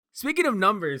Speaking of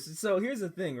numbers, so here's the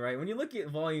thing, right? When you look at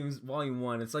volume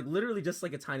 1, it's like literally just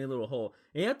like a tiny little hole.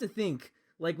 And you have to think,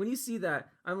 like, when you see that,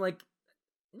 I'm like,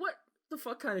 what the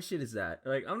fuck kind of shit is that?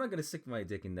 Like, I'm not gonna stick my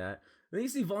dick in that. Then you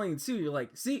see volume 2, you're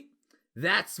like, see,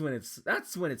 that's when it's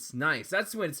nice.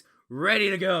 That's when it's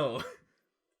ready to go.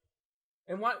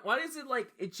 And why is it like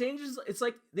it changes? It's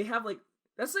like they have like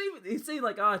that's not even, they say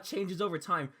like it changes over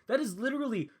time. That is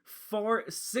literally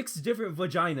 6 different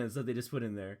vaginas that they just put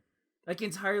in there, like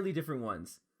entirely different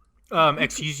ones.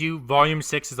 Excuse you, volume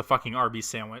 6 is a fucking Arby's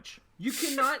sandwich. You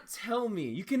cannot tell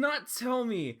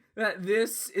me that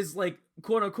this is like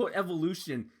quote unquote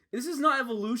evolution. This is not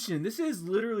evolution. This is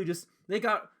literally just they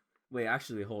got. Wait,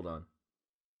 actually, hold on.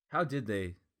 How did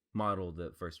they model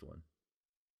the first one?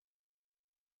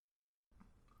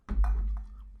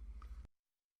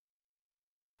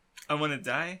 I want to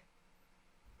die.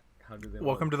 How did they?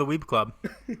 Welcome to the Weeb Club.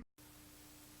 3,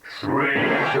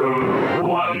 2,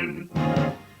 1.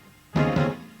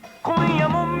 今夜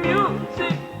もミュージッ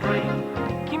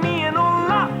ク君への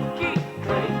ラッキ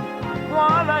ー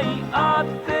笑い合っ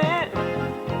て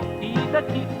抱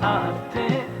き合って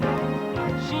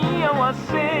幸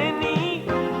せに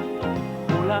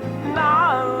ほら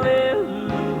なれる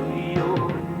よう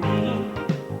に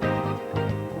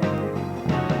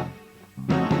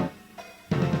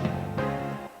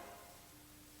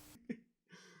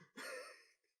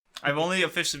I've only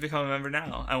officially become a member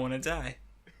now. I want to die.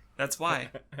 That's why.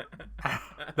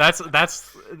 That's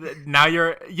now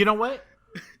you're. You know what,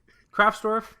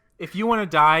 Craftsdwarf? If you want to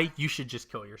die, you should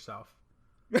just kill yourself.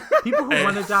 People who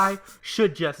want to die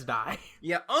should just die.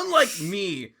 Yeah, unlike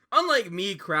me,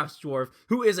 Craftsdwarf,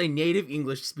 who is a native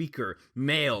English speaker,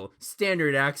 male,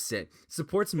 standard accent,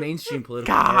 supports mainstream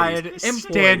political parties,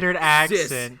 employed, standard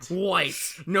accent, cis, white,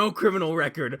 no criminal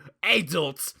record,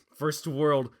 adults, first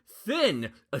world,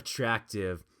 thin,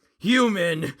 attractive,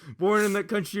 human, born in the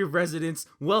country of residence,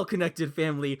 well-connected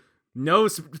family, no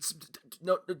speech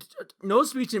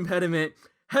impediment,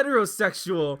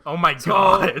 heterosexual, oh my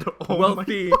tall, god,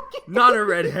 wealthy, not a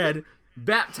redhead,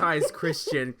 baptized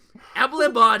Christian,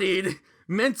 able-bodied,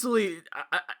 mentally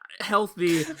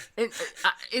healthy,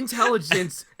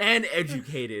 intelligent, and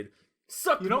educated.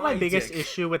 Suck You know what my biggest dick.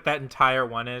 issue with that entire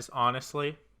one is,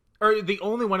 honestly? Or the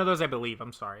only one of those I believe,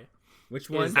 I'm sorry. Which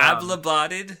one? Is,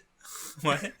 Abla-bodied?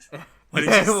 What? What did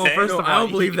you Well, say? first No, of I all,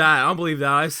 don't believe that. I don't believe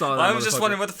that. I saw that. Well, I was just motherfucker.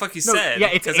 wondering what the fuck you No, said. yeah,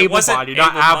 it's 'cause it wasn't able-bodied,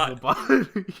 not able-bodied.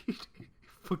 apple-bodied.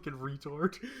 Fucking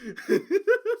retard.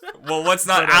 Well, what's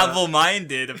not But,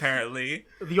 able-minded, apparently?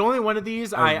 The only one of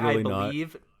these I really not.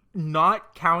 believe,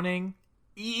 not counting,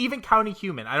 even counting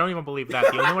human. I don't even believe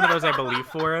that. The only one of those I believe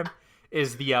for him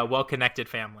is the well-connected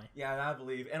family. Yeah, I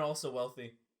believe, and also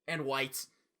wealthy and white.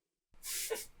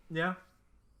 Yeah.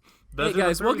 Hey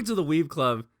guys, welcome to the Weeb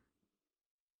Club.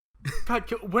 God,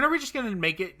 when are we just gonna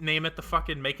name it the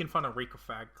fucking making fun of Rico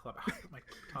Fag Club? My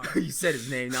tongue. You said his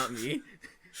name, not me.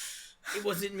 It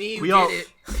wasn't me who We did all- it.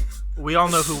 We all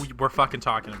know who we're fucking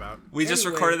talking about. We just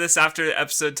Anyway. recorded this after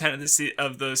episode 10 of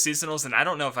the seasonals, and I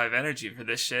don't know if I have energy for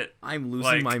this shit. I'm Like-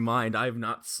 losing my mind. I have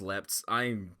not slept.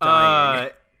 I'm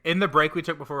dying. In the break we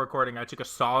took before recording, I took a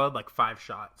solid 5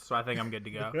 shots, so I think I'm good to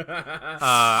go.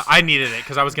 I needed it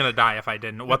because I was gonna die if I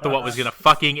didn't. What was gonna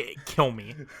fucking kill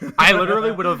me? I literally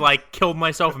would have killed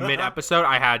myself mid-episode.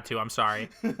 I had to. I'm sorry.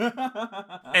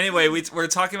 Anyway, we're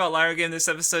talking about Lyra Game this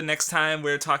episode. Next time,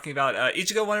 we're talking about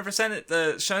Ichigo 100%,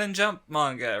 the Shonen Jump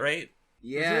manga, right?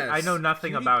 Yes. I know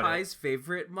nothing about it. PewDiePie's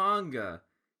favorite manga.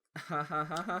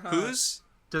 Whose?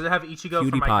 Does it have Ichigo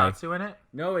from PewDiePie. Aikatsu in it?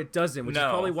 No, it doesn't, which is No.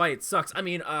 probably why it sucks. I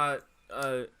mean,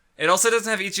 It also doesn't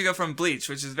have Ichigo from Bleach,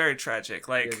 which is very tragic.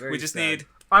 very We just sad. need...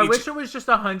 I wish it was just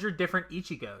 100 different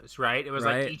Ichigos, right? It was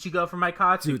Right. like Ichigo from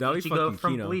Aikatsu, Dude, that would be Ichigo fucking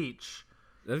from Kino. Bleach,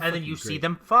 that'd be and then fucking you see great.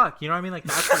 them fuck. You know what I mean?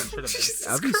 That's what it should have been.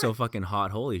 That'd be so fucking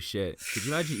hot. Holy shit. Could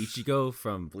you imagine Ichigo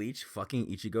from Bleach fucking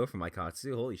Ichigo from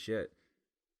Aikatsu? Holy shit.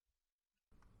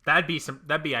 That'd be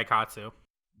Aikatsu.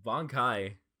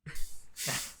 Bankai.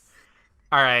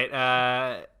 All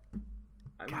right.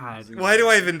 I'm God. losing Why my do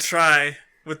I mind. even try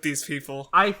with these people?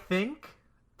 I think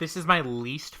this is my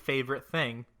least favorite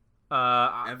thing.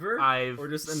 Ever? I've Or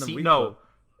just in the seen, Weeb no, Club?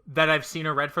 that I've seen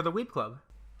or read for the Weeb Club.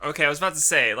 Okay, I was about to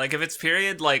say, if it's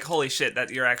period, holy shit, that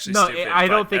you're actually No, stupid. I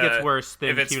don't but, think it's worse than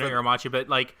if it's Kimi for- Uramachi, but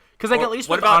because Or at least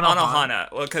what with about Anohana?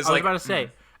 Anohana? Well, because I was about to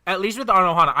say, at least with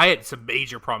Anohana, I had some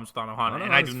major problems with Anohana,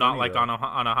 and I do Anohana's not funny, like though.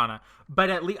 Anohana. But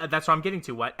at least that's what I'm getting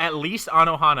to. What? At least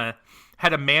Anohana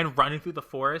had a man running through the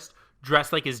forest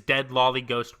dressed like his dead lolly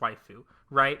ghost waifu,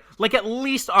 right? At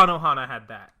least Anohana had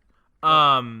that.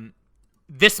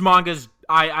 This manga's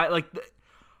I like.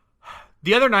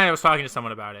 The other night I was talking to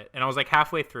someone about it, and I was like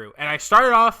halfway through, and I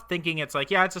started off thinking it's like,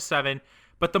 yeah, it's a 7,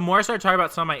 but the more I started talking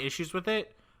about some of my issues with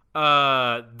it,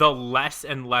 the less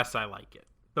and less I like it.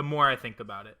 The more I think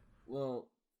about it. Well,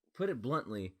 put it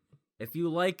bluntly, if you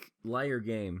like Liar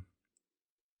Game,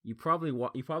 you probably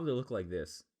look like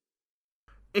this.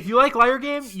 If you like Liar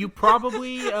Game, you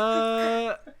probably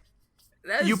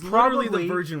That is literally the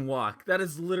virgin walk. That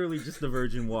is literally just the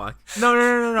virgin walk.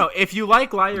 No. If you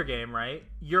like Liar Game, right,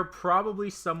 you're probably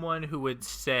someone who would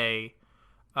say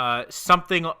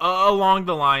something along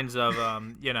the lines of,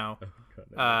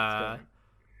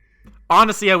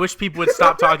 honestly, I wish people would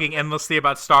stop talking endlessly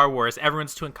about Star Wars.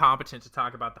 Everyone's too incompetent to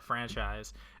talk about the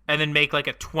franchise. And then make like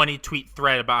a 20-tweet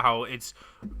thread about how it's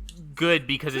good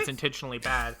because it's intentionally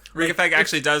bad. Rikafek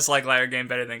actually does like Liar Game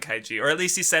better than Kaiji, or at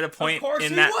least he said a point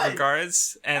in that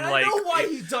regards. And like, I know why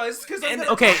he does, because I'm gonna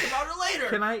talk about it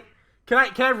later.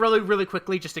 Can I really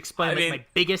quickly just explain my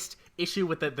biggest issue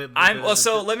with the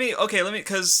let me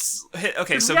because we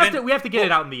have to get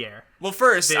it out in the air. Well,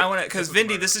 first I want to, because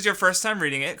Vindy, this is your first time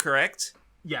reading it, correct?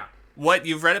 Yeah. What,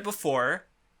 you've read it before,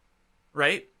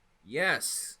 right?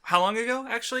 Yes. How long ago,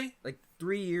 actually? Like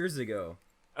 3 years ago.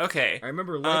 Okay. I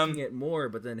remember liking it more,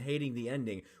 but then hating the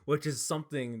ending, which is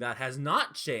something that has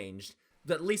not changed,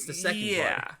 at least the second part.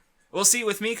 Yeah. Well, see,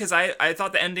 with me, because I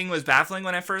thought the ending was baffling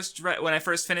when I first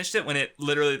finished it, when it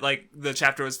literally, like, the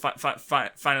chapter was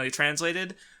finally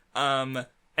translated. And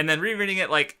then rereading it,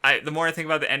 like, the more I think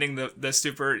about the ending, the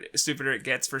stupider it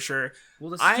gets, for sure.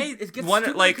 Well, it gets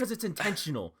stupid because it's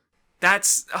intentional.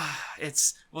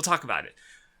 We'll talk about it.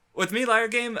 With me, Liar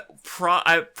Game,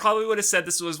 I probably would have said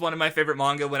this was one of my favorite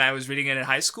manga when I was reading it in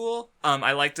high school.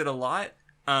 I liked it a lot.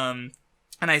 And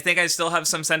I think I still have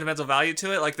some sentimental value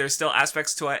to it. Like, there's still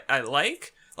aspects to it I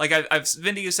like. Like,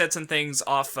 Vindy, you said some things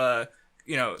off,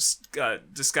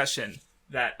 discussion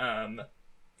that,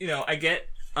 I get.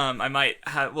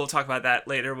 We'll talk about that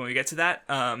later when we get to that.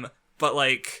 But,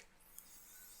 like,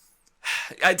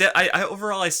 I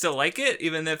overall I still like it,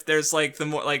 even if there's like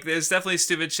there's definitely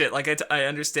stupid shit. Like I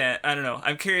understand. I don't know.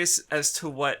 I'm curious as to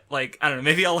what, like, I don't know.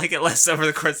 Maybe I'll like it less over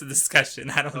the course of the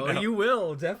discussion. I don't know. Oh, you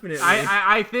will definitely.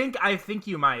 I think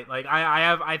you might. Like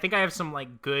I think I have some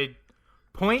like good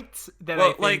points that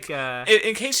I think. Like,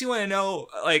 in case you want to know,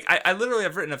 like I literally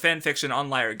have written a fan fiction on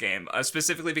Liar Game,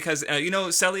 specifically because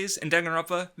Sellies and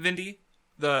Danganronpa, Vindy,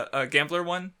 the gambler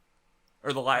one.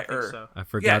 Or the liar. I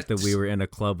forgot that we were in a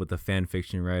club with a fan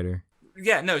fiction writer.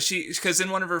 Yeah, no, because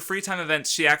in one of her free time events,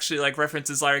 she actually like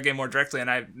references Liar Game more directly, and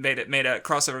I made a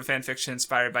crossover fan fiction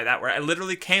inspired by that, where I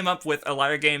literally came up with a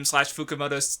Liar Game /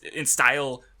 Fukumoto in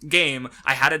style game.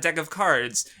 I had a deck of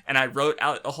cards, and I wrote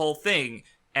out a whole thing,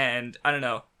 and I don't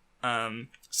know.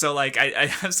 So like I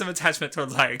have some attachment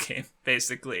toward Liar Game,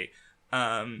 basically.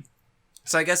 So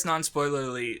I guess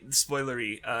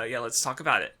spoilery. Yeah, let's talk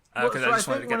about it. I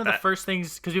think one of the first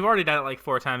things, because we've already done it like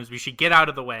 4 times, we should get out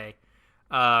of the way,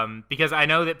 because I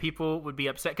know that people would be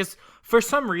upset, because for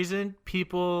some reason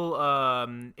people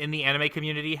in the anime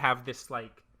community have this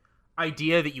like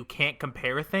idea that you can't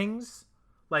compare things,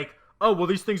 like, oh well,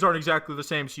 these things aren't exactly the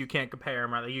same, so you can't compare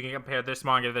them, right? Like, you can compare this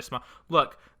manga to this manga.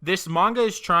 Look, this manga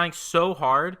is trying so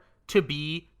hard to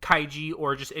be Kaiji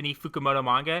or just any Fukumoto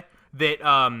manga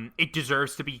that it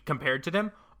deserves to be compared to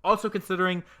them. Also,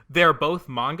 considering they're both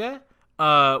manga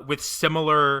with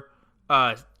similar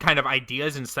kind of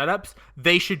ideas and setups,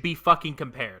 they should be fucking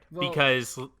compared.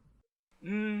 Because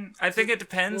I think it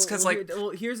depends, because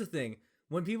here's the thing: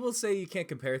 when people say you can't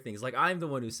compare things, like, I'm the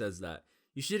one who says that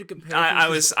you should compare.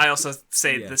 I also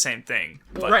say the same thing.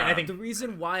 Well, but, right. I think the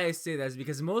reason why I say that is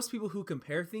because most people who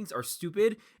compare things are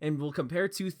stupid and will compare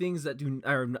two things that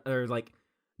are like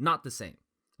not the same.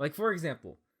 Like, for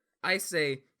example, I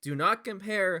say, do not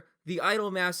compare The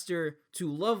Idolmaster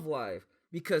to Love Live,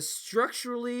 because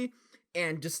structurally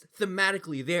and just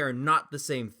thematically they are not the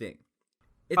same thing.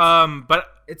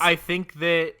 I think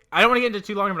that I don't want to get into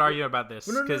too long of an argument about this.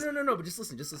 No, but just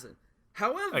listen.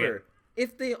 However,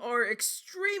 if they are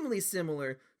extremely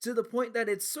similar to the point that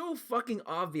it's so fucking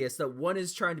obvious that one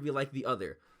is trying to be like the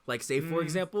other, like, say, for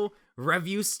example,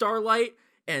 Review Starlight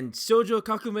and Shoujo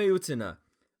Kakume Utena.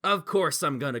 Of course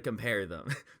I'm gonna compare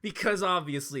them, because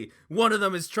obviously one of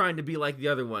them is trying to be like the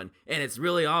other one, and it's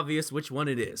really obvious which one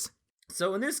it is.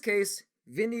 So in this case,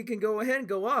 Vindy can go ahead and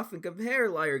go off and compare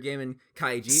Liar Game and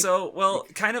Kaiji. So, well,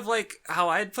 kind of like how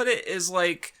I'd put it is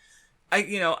like, like,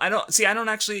 when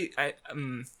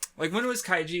was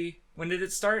Kaiji? When did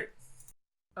it start?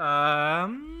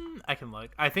 I can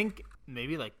look. I think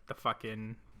maybe like the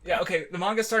fucking Yeah, okay, the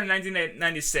manga started in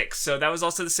 1996, so that was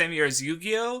also the same year as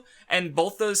Yu-Gi-Oh! And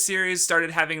both those series started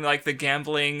having, like, the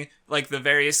gambling, like, the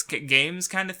various games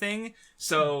kind of thing.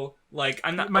 So, like,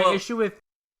 I'm not... My issue with...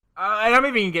 and I'm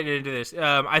even getting into this.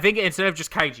 I think instead of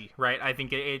just Kaiji, right, I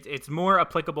think it's more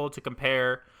applicable to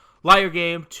compare Liar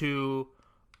Game to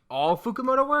all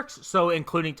Fukumoto works, so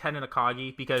including Ten and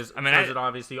Akagi, because those had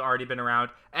obviously already been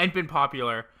around and been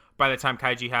popular by the time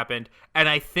Kaiji happened. And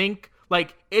I think...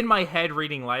 Like, in my head,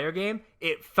 reading Liar Game,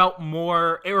 it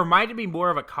reminded me more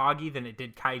of Akagi than it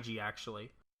did Kaiji,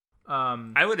 actually.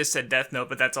 I would have said Death Note,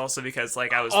 but that's also because,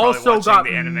 like, I was probably also watching got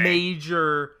the anime.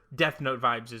 major Death Note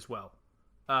vibes as well.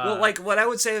 Well, like, what I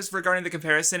would say is regarding the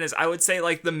comparison is I would say,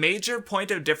 like, the major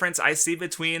point of difference I see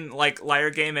between, like, Liar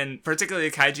Game and particularly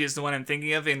Kaiji is the one I'm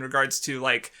thinking of in regards to,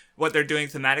 like, what they're doing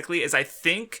thematically is I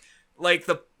think, like,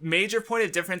 the major point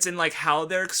of difference in, like, how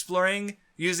they're exploring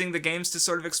using the games to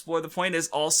sort of explore the point is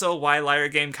also why Liar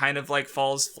Game kind of, like,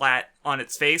 falls flat on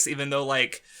its face, even though,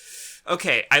 like,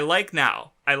 okay, I like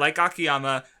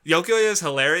Akiyama. Yokoi is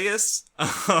hilarious.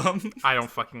 I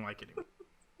don't fucking like it anymore.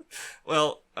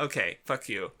 Well, okay, fuck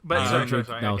you. But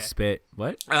sorry, no, okay. spit.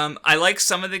 What? I like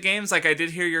some of the games. Like, I did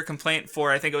hear your complaint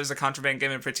for, I think it was a Contraband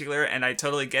game in particular, and I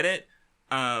totally get it.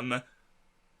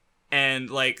 And,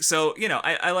 like, so, you know,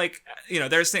 I like, you know,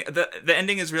 there's the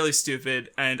ending is really stupid,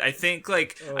 and I think,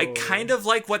 like, I kind of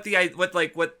like what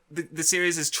the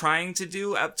series is trying to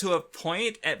do up to a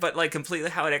point, but, like, completely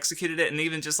how it executed it, and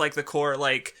even just, like, the core,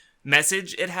 like,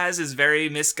 message it has is very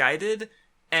misguided,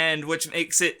 and which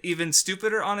makes it even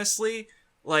stupider, honestly.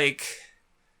 Like,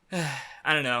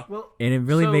 I don't know. Well, And it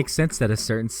really makes sense that a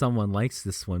certain someone likes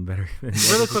this one better.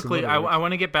 Really quickly, I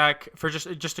want to get back for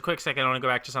just a quick second. I want to go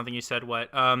back to something you said.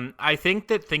 I think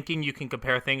that thinking you can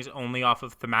compare things only off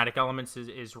of thematic elements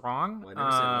is wrong. Well, I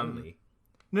never said only.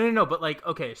 No. But, like,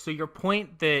 okay, so your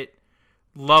point that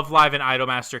Love Live and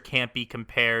Idolmaster can't be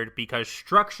compared because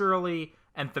structurally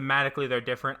and thematically they're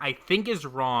different, I think is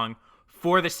wrong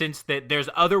for the sense that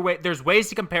there's ways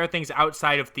to compare things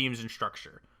outside of themes and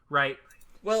structure, right?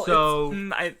 Well, so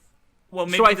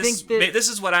this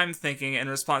is what I'm thinking in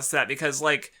response to that, because,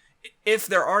 like, if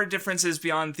there are differences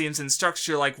beyond themes and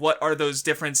structure, like, what are those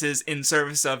differences in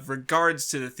service of regards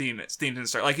to the themes and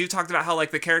structure? Like, you talked about how, like,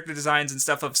 the character designs and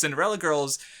stuff of Cinderella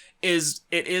Girls is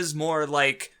more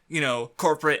like, you know,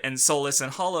 corporate and soulless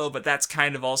and hollow, but that's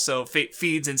kind of also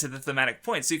feeds into the thematic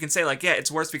point. So you can say, like, yeah,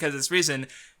 it's worse because of this reason,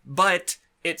 but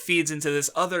it feeds into this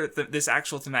this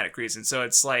actual thematic reason. So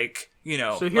it's like, you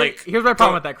know, so here's my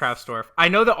problem with that, Craftsdwarf. I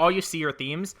know that all you see are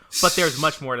themes, but there's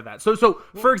much more to that. So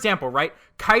for example, right,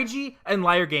 Kaiji and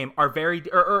Liar Game are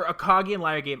or Akagi and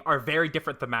Liar Game are very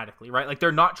different thematically, right? Like,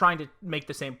 they're not trying to make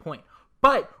the same point.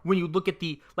 But when you look at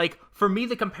for me,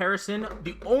 the comparison,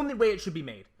 the only way it should be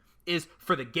made is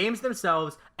for the games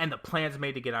themselves and the plans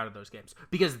made to get out of those games,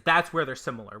 because that's where they're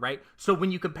similar, right? So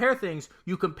when you compare things,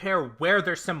 you compare where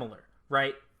they're similar,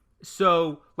 right?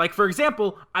 So, like, for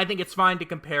example, I think it's fine to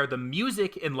compare the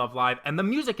music in Love Live and the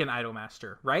music in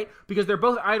Idolmaster, right? Because they're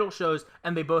both idol shows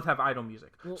and they both have idol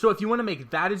music. Well, so if you want to make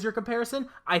that as your comparison,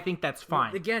 I think that's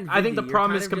fine. Well, again, I think the Vindy,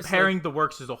 problem is comparing the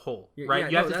works as a whole,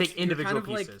 right? You have to take individual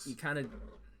pieces.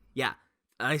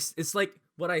 It's like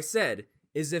what I said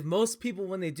is, if most people,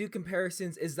 when they do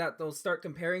comparisons, is that they'll start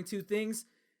comparing two things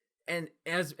and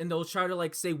they'll try to,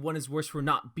 like, say one is worse for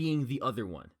not being the other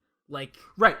one. Like,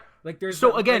 right. Like, there's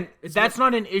so again, that's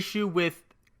not an issue with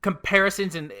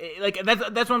comparisons, and, like, that's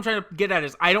what I'm trying to get at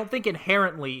is I don't think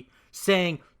inherently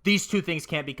saying these two things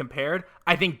can't be compared,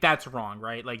 I think that's wrong,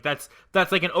 right? Like, that's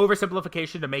like an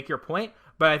oversimplification to make your point,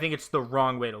 but I think it's the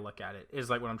wrong way to look at it, is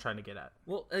like what I'm trying to get at.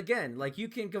 Well, again, like, you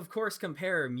can of course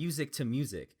compare music to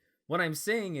music. What I'm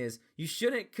saying is you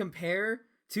shouldn't compare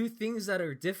two things that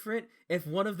are different if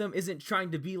one of them isn't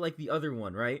trying to be like the other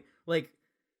one, right? Like,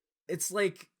 it's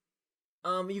like,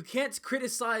 you can't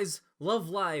criticize Love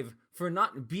Live for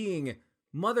not being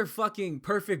motherfucking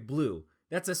Perfect Blue.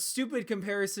 That's a stupid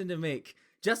comparison to make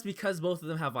just because both of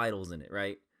them have idols in it,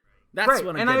 right? That's right,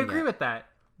 what I'm and I agree with that.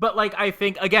 But, like, I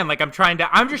think, again, like, I'm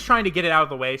just trying to get it out of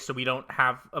the way so we don't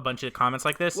have a bunch of comments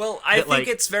like this. Well, I think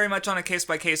it's very much on a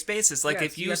case-by-case basis. Like,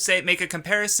 if you make a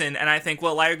comparison, and I think,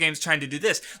 well, Liar Game's trying to do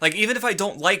this. Like, even if I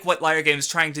don't like what Liar Game's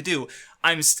trying to do,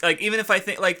 like, even if I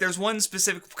think, like, there's one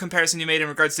specific comparison you made in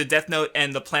regards to Death Note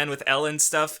and the plan with L and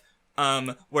stuff,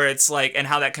 where it's, like, and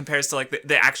how that compares to, like,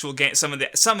 the actual game, some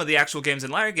of the actual games in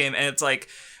Liar Game, and it's, like,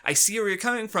 I see where you're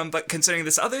coming from, but considering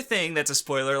this other thing that's a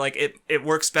spoiler, like, it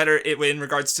works better in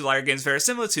regards to Liar Game's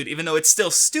verisimilitude, even though it's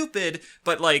still stupid,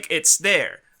 but, like, it's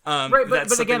there. Right, but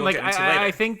something again, we'll like get into later. I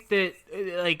think that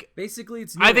like Basically,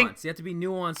 it's nuanced. I think- You have to be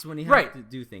nuanced when you have Right. to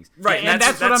do things. Right, and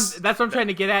that's what I'm trying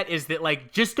to get at is that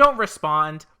like just don't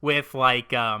respond with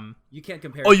like You can't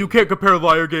compare. oh, you can't compare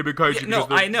Liar Game and Kaiji. Yeah, no,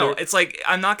 because I know. they're- It's like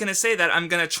I'm not gonna say that. I'm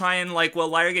gonna try and like, well,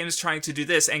 Liar Game is trying to do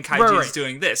this, and Kaiji Right, is right.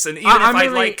 doing this. And even I'm if I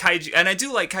mainly- like Kaiji, and I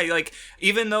do like Kaiji, like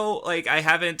even though like I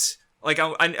haven't like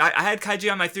I had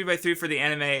Kaiji on my 3x3 for the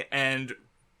anime, and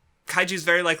Kaiji is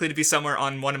very likely to be somewhere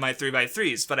on one of my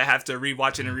 3x3s, but I have to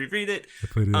rewatch it and reread it.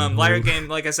 Liar Game,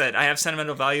 like I said, I have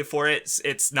sentimental value for it.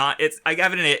 I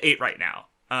have it an 8 right now.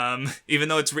 Even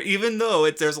though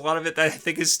there's a lot of it that I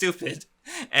think is stupid,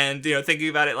 and thinking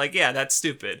about it, like, yeah, that's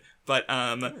stupid. But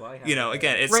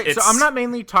again, it's right. it's, So I'm not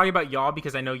mainly talking about y'all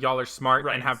because I know y'all are smart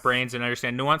Right. and have brains and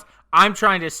understand nuance. I'm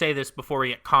trying to say this before we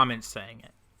get comments saying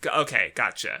it. Okay,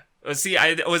 gotcha. See,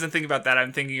 I wasn't thinking about that.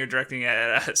 I'm thinking you're directing it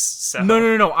at us. So.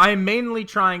 No. I'm mainly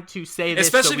trying to say this,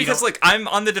 Especially so we because, don't- like, I'm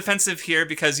on the defensive here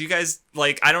because you guys,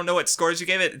 like, I don't know what scores you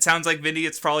gave it. It sounds like Vindy,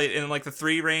 it's probably in, like, the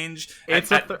 3 range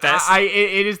it's at best.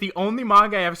 it is the only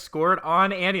manga I have scored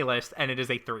on AniList, and it is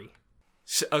a 3.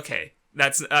 Okay.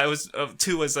 That's,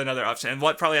 2 was another option. And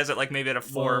what probably has it, like, maybe at a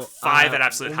 4 or Well, 5 at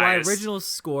absolute highest. My original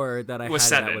score that I Was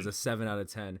had it 7. at was a 7 out of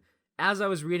 10. As I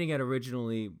was reading it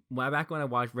originally, back when I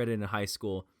read it in high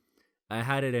school, I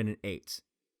had it at an 8.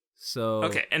 So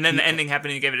Okay, and then the ending happened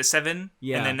and you gave it a 7?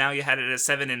 Yeah. And then now you had it at a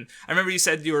 7, and I remember you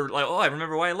said you were like, oh, I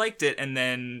remember why I liked it, and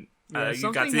then you got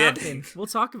something to the happened. ending. We'll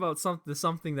talk about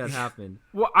something that happened.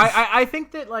 Well, I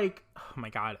think that, like, oh my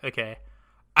god, okay.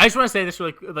 I just want to say this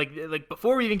really like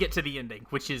before we even get to the ending,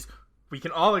 which is we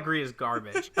can all agree is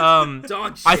garbage.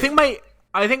 Dog shit. I think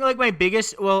my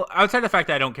biggest, well, outside of the fact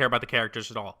that I don't care about the characters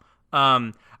at all,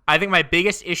 I think my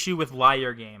biggest issue with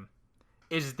Liar Game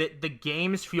is that the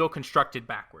games feel constructed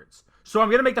backwards. So I'm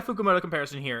gonna make the Fukumoto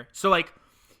comparison here. So like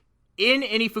in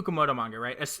any Fukumoto manga,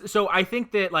 right? So I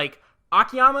think that like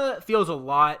Akiyama feels a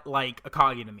lot like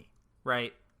Akagi to me,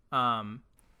 right?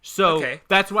 So Okay.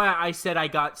 that's why I said I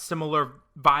got similar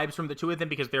vibes from the two of them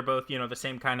because they're both, the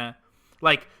same kind of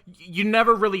like you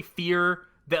never really fear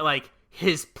that like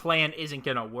his plan isn't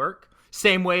gonna work.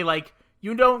 Same way like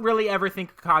you don't really ever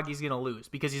think Akagi's gonna lose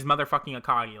because he's motherfucking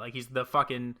Akagi. Like he's the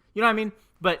fucking, you know what I mean?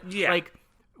 But Yeah. like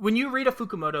when you read a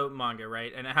Fukumoto manga,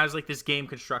 right, and it has like this game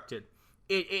constructed,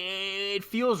 it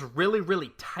feels really,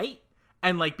 really tight.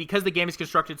 And like because the game is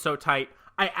constructed so tight,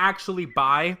 I actually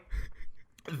buy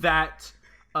that.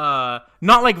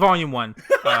 Not like Volume 1.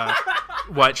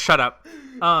 What? Shut up.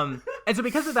 And so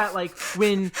because of that, like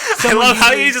when I love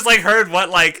how you just like heard what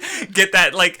like get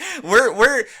that like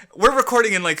we're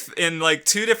recording in like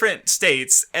 2 different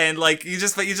states and like you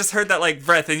just heard that like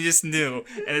breath and you just knew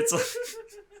and it's like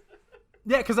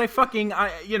yeah, because I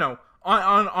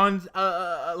on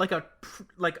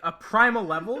like a primal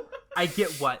level, I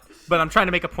get what, but I'm trying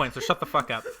to make a point, so shut the fuck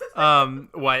up.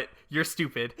 What? You're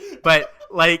stupid. But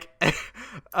like,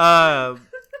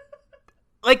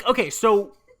 like okay,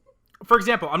 so for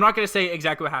example, I'm not gonna say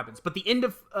exactly what happens, but the end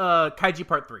of Kaiji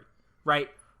Part 3, right?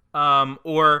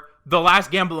 Or the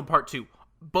Last Gamble in Part 2.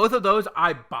 Both of those,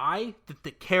 I buy that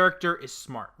the character is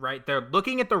smart, right? They're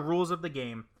looking at the rules of the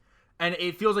game, and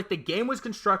it feels like the game was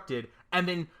constructed, and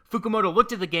then Fukumoto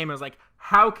looked at the game and was like,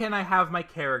 how can I have my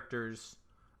characters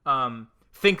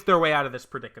think their way out of this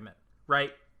predicament,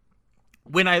 right?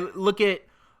 When I look at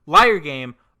Liar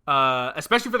Game,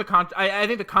 especially for the I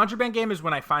think the Contraband game is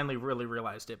when I finally really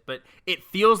realized it, but it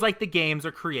feels like the games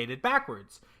are created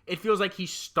backwards. It feels like he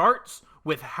starts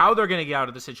with how they're going to get out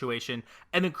of the situation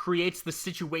and then creates the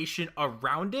situation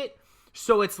around it.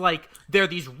 So it's like there are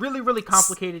these really, really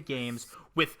complicated games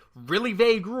with really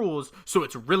vague rules, so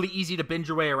it's really easy to binge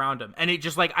your way around them. And it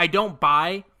just like, I don't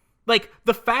buy, like,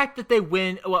 the fact that they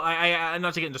win, well, I'm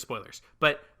not to get into spoilers,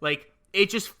 but like, it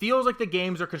just feels like the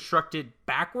games are constructed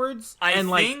backwards, I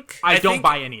don't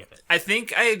buy any of it. I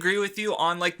think I agree with you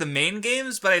on like the main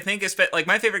games, but I think like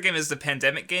my favorite game is the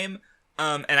Pandemic game.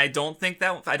 And I don't think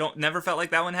that never felt like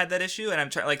that one had that issue. And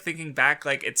I'm like thinking back,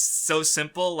 like it's so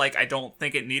simple. Like I don't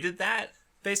think it needed that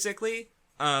basically.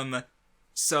 But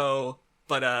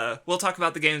we'll talk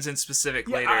about the games in specific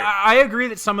later. I agree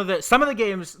that some of the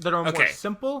games that are more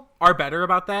simple are better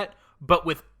about that, but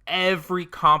with every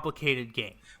complicated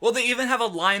game. Well, they even have a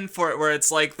line for it where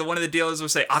it's like one of the dealers will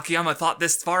say, Akiyama thought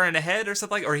this far in ahead or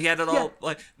something, or he had it all,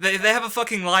 like, they have a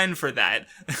fucking line for that.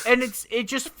 And it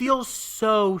just feels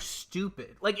so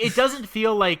stupid. Like, it doesn't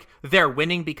feel like they're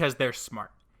winning because they're smart.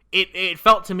 It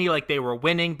felt to me like they were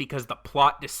winning because the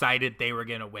plot decided they were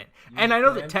gonna win. And I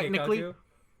know that technically...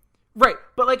 Right,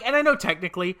 but like, and I know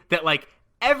technically that like,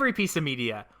 every piece of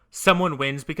media, someone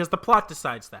wins because the plot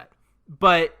decides that.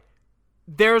 But...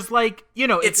 there's like,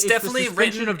 it's definitely the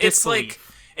suspension written. of It's disbelief. like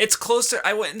it's closer.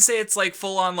 I wouldn't say it's like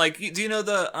full on. Like, do you know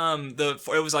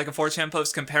it was like a 4chan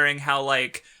post comparing how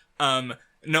like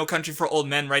No Country for Old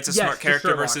Men writes a smart to character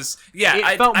Sherlock. versus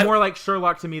it felt more like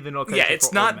Sherlock to me than No Country yeah, for it's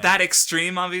Old not Men. that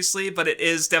extreme, obviously, but it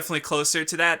is definitely closer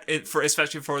to that.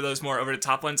 Especially for those more over the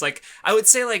top ones. Like, I would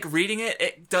say, like, reading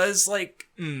it does like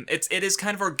it is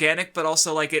kind of organic, but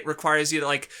also like it requires you to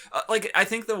like I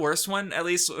think the worst one, at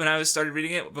least when I started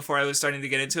reading it before I was starting to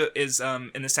get into it, is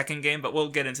in the second game. But we'll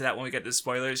get into that when we get to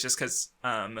spoilers, just because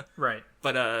right.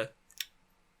 But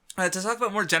to talk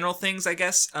about more general things, I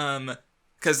guess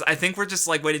because I think we're just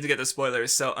like waiting to get the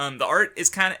spoilers. So the art is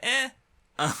kind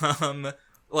of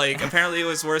like apparently it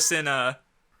was worse than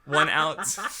One Out.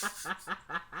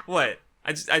 What?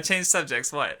 I changed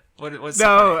subjects. What's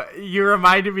No, you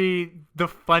reminded me the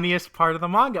funniest part of the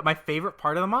manga, my favorite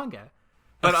part of the manga.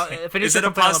 But finish is it your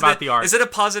a complaint positive? about the art. Is it a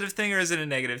positive thing or is it a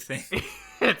negative thing?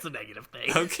 It's a negative thing.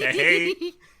 Okay.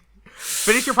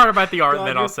 Finish your part about the art, God, and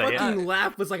then your I'll say fucking it.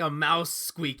 laugh was like a mouse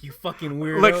squeak. You fucking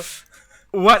weirdo. Look,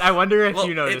 what? I wonder if Well,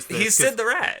 you noticed this. He 'cause- Sid the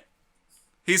Rat.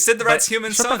 He Sid the Rat's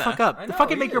human shut Sona. the fuck up. I know,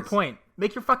 Fucking he make your is. point.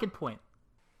 Make your fucking point.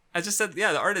 I just said,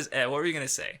 yeah, the art is What were you gonna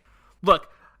say? Look,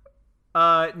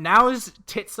 now's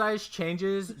tit size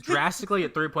changes drastically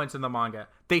at 3 points in the manga.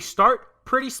 They start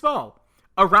pretty small.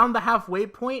 Around the halfway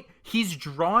point, he's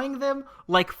drawing them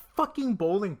like fucking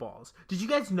bowling balls. Did you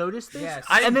guys notice this? Yes.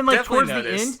 And then like definitely towards the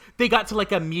noticed. end, they got to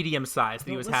like a medium size that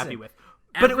he was happy listen, with.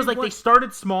 But it was like they everyone-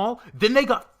 started small, then they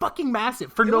got fucking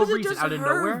massive for It no wasn't reason just out of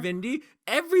her, nowhere. Vindy.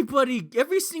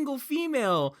 Every single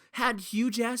female had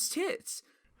huge ass tits.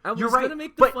 I was You're right, gonna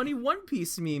make the but- funny One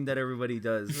Piece meme that everybody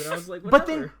does, but I was like,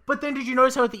 whatever. But then did you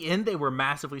notice how at the end they were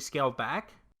massively scaled back?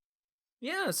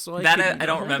 Yeah, so I That could I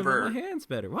don't hold them with remember. my hands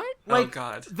better. What? Like, Oh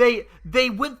God. They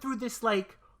went through this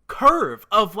like curve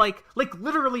of like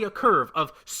literally a curve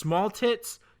of small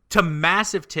tits to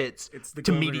massive tits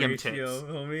to medium tits.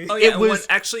 homie. Oh yeah, It was-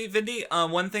 actually, Vindy.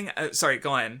 One thing. Sorry,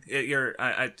 go on.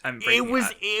 I'm. breaking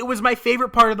It was my favorite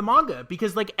part of the manga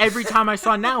because like every time I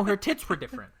saw Now, her tits were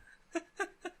different.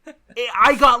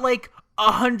 I got like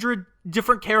 100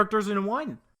 different characters in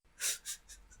one.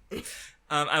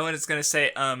 I was gonna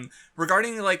say,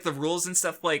 regarding like the rules and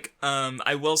stuff, like,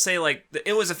 I will say like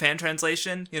it was a fan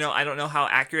translation. I don't know how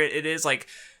accurate it is. Like,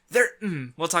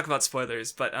 we'll talk about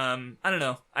spoilers, but I don't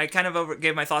know. I kind of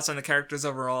gave my thoughts on the characters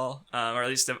overall, or at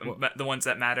least the ones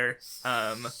that matter.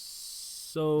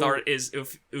 So The art is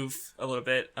oof a little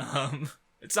bit.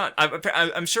 It's not.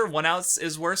 I'm sure One Outs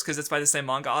is worse because it's by the same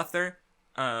manga author.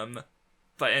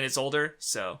 And it's older.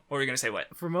 So, what were you gonna say?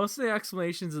 What? for most of the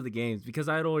explanations of the games, because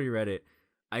I had already read it,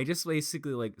 I just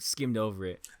basically like skimmed over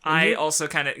it. And I here- also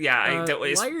kind of I Liar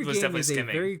was Game definitely is a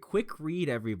skimming. very quick read,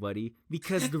 everybody,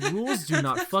 because the rules do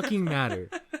not fucking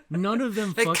matter. None of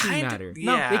them They fucking kinda- matter.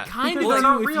 yeah. No, they kind of Because they're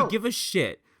not do if real. you give a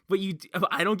shit. But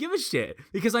I don't give a shit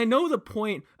because I know the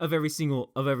point of every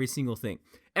single thing.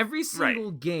 Every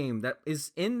single game that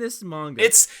is in this manga.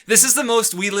 This is the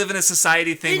most we live in a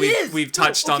society thing we've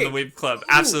touched on the Weeb Club. Ooh,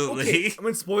 Absolutely. okay.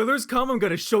 When spoilers come, I'm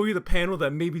gonna show you the panel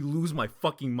that made me lose my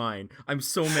fucking mind. I'm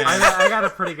so mad. I got a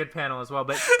pretty good panel as well,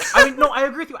 but I mean, no, I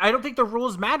agree with you. I don't think the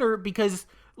rules matter because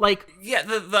like Yeah,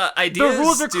 the the ideas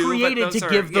rules are do, but created those to are-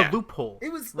 give the yeah. loophole.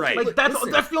 It was Right. Like that's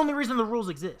listen. the only reason the rules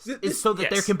exist is so that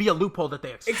there yes. can be a loophole that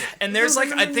they exploit. And there's No, like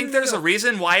no, no, I no, think no, there's no. a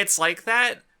reason why it's like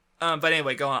that. But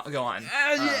anyway, go on.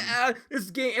 This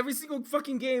game, every single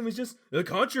fucking game is just a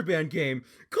contraband game.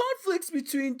 Conflicts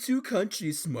between two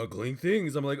countries smuggling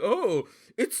things. I'm like, oh,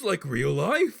 it's like real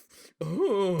life.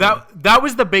 Oh, That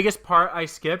was the biggest part I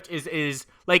skipped is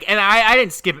like, and I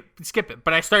didn't skip it,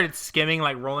 but I started skimming,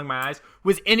 like rolling my eyes,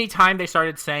 was any time they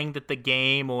started saying that the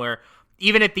game, or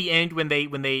even at the end when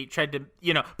they tried to,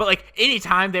 but like any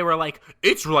time they were like,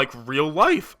 it's like real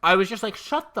life, I was just like,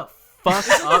 shut the fuck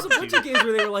There's up, a bunch of dude. games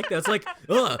where they were like that. It's like,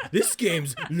 this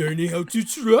game's learning how to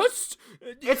trust.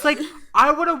 It's like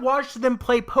I would have watched them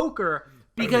play poker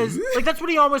because like that's what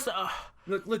he almost.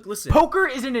 Look, listen. Poker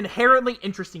is an inherently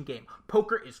interesting game.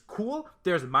 Poker is cool.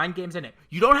 There's mind games in it.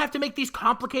 You don't have to make these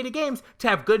complicated games to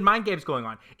have good mind games going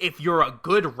on. If you're a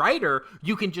good writer,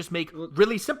 you can just make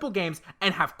really simple games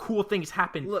and have cool things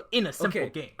happen in a simple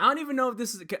game. I don't even know if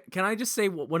this is. Can I just say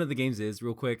what one of the games is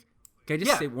real quick? Can I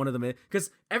just say one of them?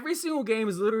 Because every single game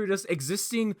is literally just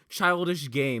existing childish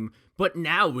game, but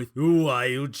now with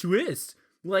wild twist,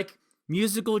 like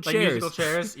musical Like chairs. musical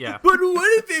chairs, yeah. But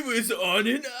what if it was on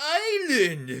an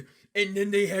island and then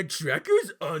they had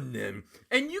trackers on them,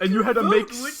 and you had to vote make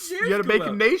what chairs go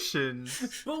out?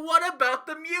 nations. But what about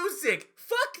the music?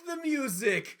 Fuck the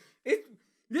music.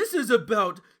 This is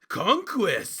about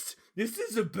conquest. This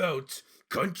is about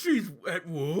countries at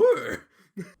war.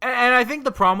 And I think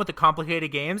the problem with the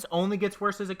complicated games only gets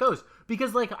worse as it goes.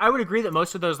 Because, like, I would agree that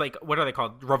most of those, like, what are they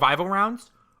called? Revival rounds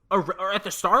are at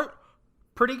the start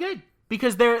pretty good.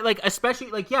 Because they're, like,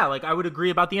 especially, like, yeah, like, I would agree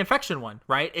about the infection one,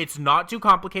 right? It's not too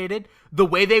complicated. The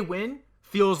way they win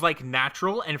feels, like,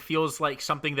 natural and feels like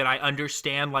something that I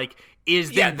understand, like,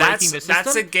 is them breaking the system.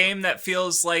 That's a game that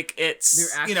feels like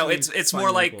it's, you know, it's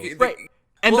more like... Right.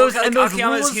 And well, those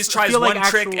Akiyama's, rules he tries feel one like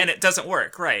trick actual... and it doesn't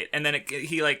work, right? And then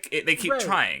they keep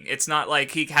trying. It's not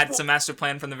like he had some master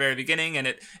plan from the very beginning and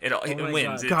it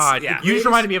wins. God, you just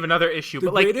reminded me of another issue.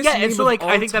 But like, yeah, and so like,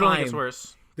 I think that only gets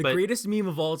worse. The greatest meme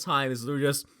of all time is literally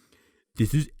just,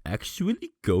 this is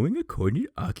actually going according to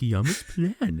Akiyama's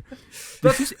plan.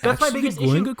 This is actually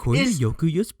going according to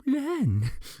Yokoya's plan.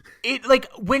 It, like,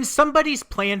 when somebody's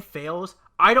plan fails,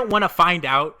 I don't want to find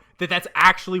out that that's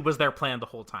actually was their plan the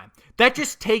whole time. That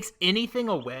just takes anything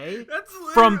away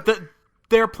from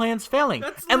their plans failing.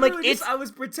 That's and like, it's I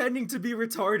was pretending to be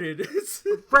retarded.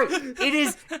 Right. It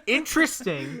is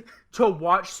interesting to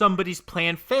watch somebody's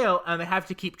plan fail and they have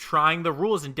to keep trying the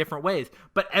rules in different ways.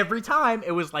 But every time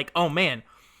it was like, oh man,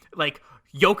 like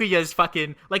Yokoya's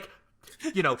fucking, like,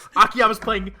 you know, Akiyama's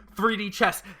playing 3D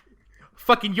chess.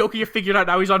 Fucking Yokoya figured out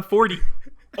now he's on 40.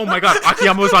 Oh my god,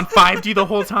 Akiyama was on 5D the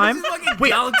whole time?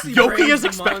 Wait, Yokoya's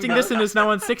expecting this and is now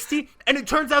on 60? And it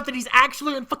turns out that he's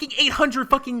actually on fucking 800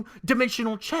 fucking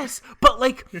dimensional chess, but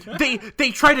like,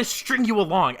 they try to string you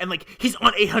along, and like, he's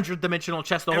on 800 dimensional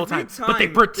chess the whole time. But they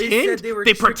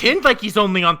pretend like he's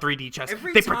only on 3D chess.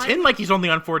 They pretend like he's only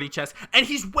on 4D chess, and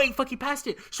he's way fucking past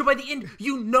it. So by the end,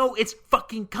 you know it's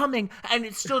fucking coming, and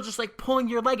it's still just like pulling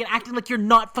your leg and acting like you're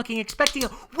not fucking expecting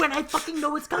it, when I fucking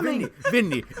know it's coming.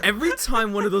 Vinny, every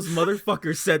time one of those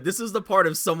motherfuckers said this is the part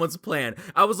of someone's plan,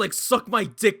 I was like, suck my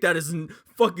dick, that isn't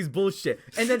fucking bullshit.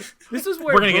 And then this is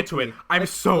where we're gonna get to it. I'm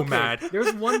so mad.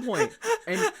 There's one point,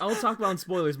 and I'll talk about in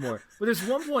spoilers more, but there's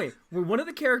one point where one of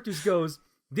the characters goes,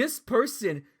 this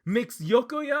person makes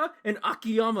Yokoya and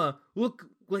Akiyama look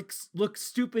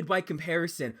stupid by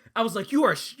comparison. I was like, you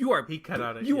are he cut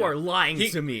out it, you are lying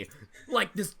to me.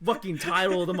 Like this fucking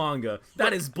title of the manga.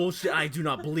 That is bullshit. I do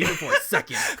not believe it for a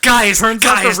second. Guys, out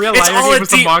the real liar was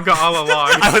the manga all along.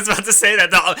 I was about to say that.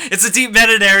 It's a deep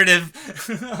meta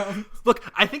narrative.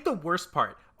 Look, I think the worst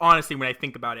part, honestly, when I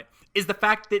think about it, is the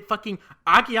fact that fucking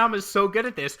Akiyama is so good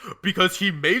at this because he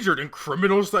majored in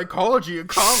criminal psychology in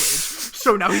college.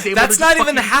 So now he's able That's to not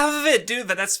even the half of it, dude,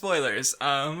 but that's spoilers.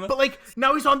 But like,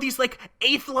 now he's on these like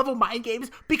 8th level mind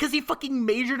games because he fucking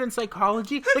majored in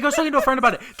psychology. Like, I was talking to a friend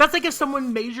about it. That's like if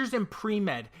someone majors in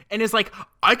pre-med and is like,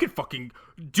 I could fucking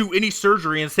do any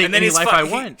surgery and save any life I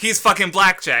want. He's fucking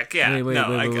blackjack, yeah.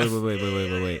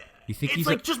 Wait. You think it's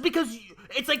like just because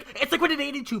it's like when an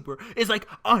anime-tuber is like,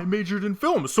 I majored in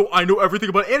film, so I know everything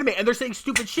about anime, and they're saying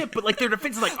stupid shit, but like their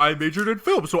defense is like, I majored in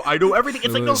film, so I know everything.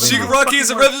 It's like, no, Shigaraki is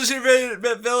a revolutionary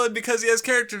villain because he has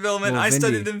character development. I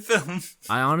studied in film.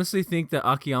 I honestly think that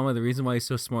Akiyama, the reason why he's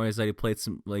so smart is that he played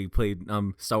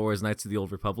Star Wars Knights of the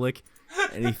Old Republic,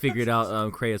 and he figured out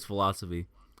Kreia's philosophy.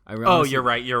 You're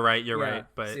right.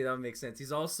 But see, that makes sense.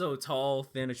 He's also tall,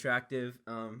 thin, attractive,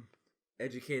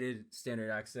 educated,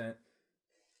 standard accent.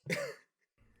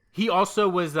 He also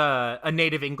was a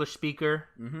native English speaker.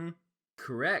 Mm-hmm.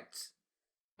 Correct.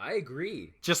 I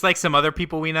agree. Just like some other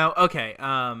people we know. Okay.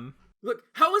 Look,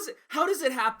 how does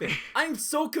it happen? I'm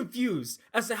so confused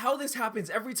as to how this happens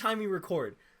every time we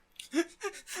record.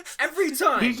 Every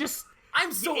time.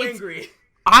 I'm so angry.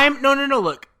 No.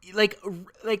 Look, like,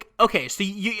 okay. So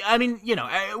he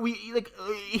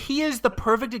is the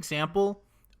perfect example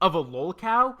of a lol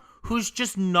cow who's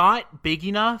just not big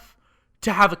enough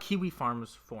to have a Kiwi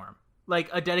Farms form, like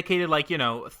a dedicated,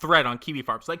 thread on Kiwi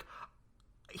Farms. Like,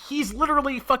 he's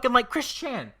literally fucking like Chris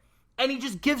Chan, and he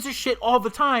just gives a shit all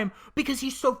the time because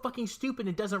he's so fucking stupid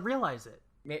and doesn't realize it.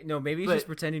 No, maybe he's just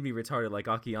pretending to be retarded like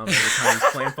Akiyama every time his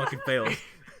plan fucking fails.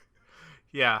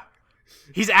 Yeah.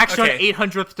 He's actually on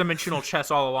 800th dimensional chess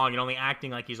all along and only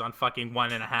acting like he's on fucking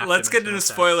 1.5. Let's get into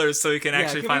spoilers so we can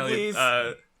actually finally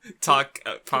talk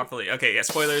properly. Okay, yeah,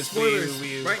 spoilers.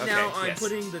 Now I'm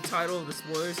putting the title of the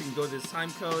spoilers. You can go to this time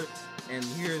code and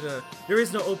there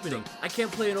is no opening. I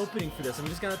can't play an opening for this. I'm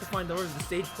just gonna have to find out where the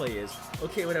stage play is.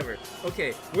 Okay, whatever.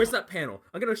 Okay, where's that panel?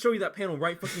 I'm gonna show you that panel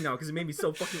right fucking now because it made me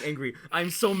so fucking angry.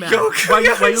 I'm so mad. While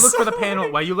you look for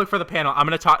the panel, I'm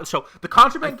gonna talk. So the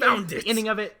contraband game, the ending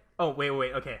of it. Oh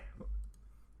wait, okay.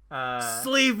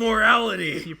 Slave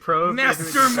morality. If you probe,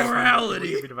 master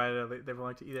morality. They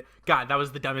belong to either. God, that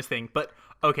was the dumbest thing. But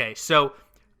okay, so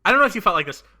I don't know if you felt like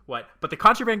this, but the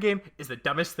Contraband game is the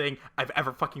dumbest thing I've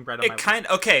ever fucking read in my life.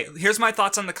 Okay, here's my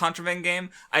thoughts on the Contraband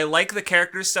game. I like the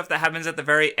character stuff that happens at the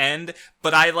very end,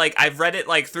 but I've read it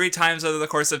like 3 times over the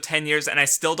course of 10 years, and I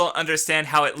still don't understand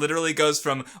how it literally goes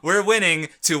from we're winning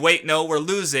to wait, no, we're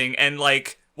losing, and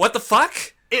like, what the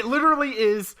fuck? It literally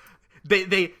is,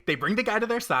 they bring the guy to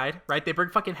their side, right? They bring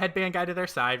fucking Headband guy to their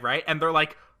side, right? And they're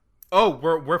like, oh,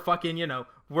 we're fucking,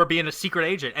 we're being a secret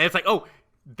agent. And it's like, oh,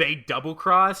 they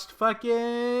double-crossed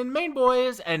fucking main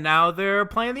boys, and now they're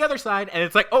playing the other side. And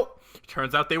it's like, oh,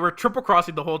 turns out they were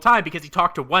triple-crossing the whole time because he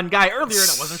talked to one guy earlier and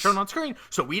it wasn't shown on screen,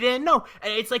 so we didn't know.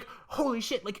 And it's like, holy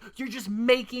shit, like, you're just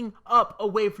making up a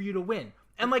way for you to win.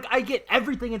 And, like, I get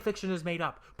everything in fiction is made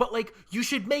up, but, like, you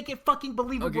should make it fucking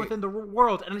believable within the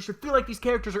world, and it should feel like these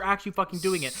characters are actually fucking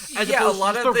doing it. As yeah, a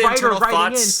lot of the internal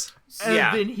thoughts.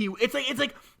 Then it's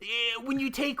like when you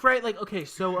take, right, like, okay,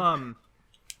 so,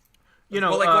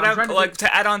 well, like,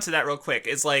 to add on to that real quick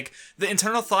is like the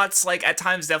internal thoughts, like at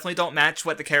times definitely don't match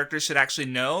what the characters should actually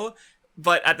know,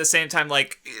 but at the same time,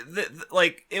 like,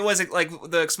 it wasn't like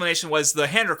the explanation was the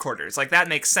hand recorders, like that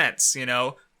makes sense,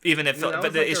 even if,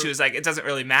 but the issue is like it doesn't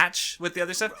really match with the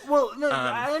other stuff. Well, no,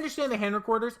 I understand the hand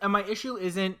recorders, and my issue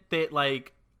isn't that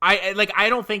like I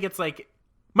don't think it's like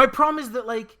my problem is that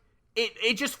like.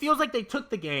 It just feels like they took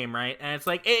the game, right? And it's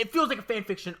like, it feels like a fan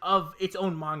fiction of its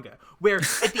own manga, where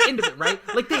at the end of it, right?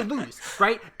 Like, they lose,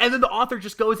 right? And then the author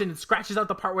just goes in and scratches out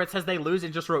the part where it says they lose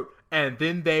and just wrote, and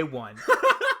then they won.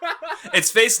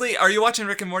 It's basically, are you watching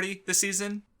Rick and Morty this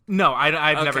season? No,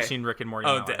 I've never seen Rick and Morty.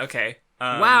 Okay.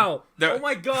 Wow. Oh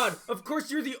my god. Of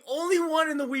course, you're the only one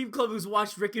in the Weeb Club who's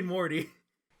watched Rick and Morty.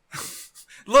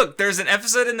 Look, there's an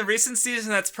episode in the recent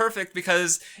season that's perfect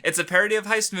because it's a parody of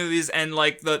heist movies, and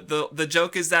like the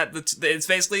joke is that it's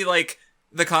basically like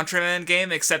the Contraband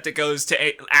game, except it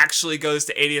actually goes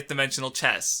to 80th dimensional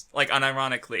chess, like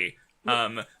unironically.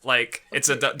 Like it's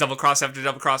a double cross after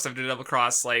double cross after double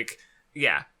cross, like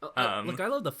yeah. Look, I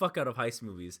love the fuck out of heist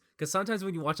movies because sometimes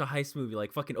when you watch a heist movie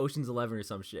like fucking Ocean's 11 or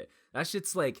some shit, that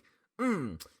shit's like.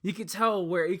 You can tell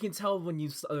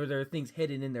when there are things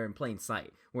hidden in there in plain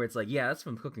sight where it's like, yeah, that's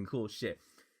from cooking cool shit.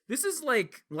 This is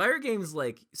like Liar Games,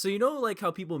 like, so like how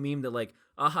people meme that like,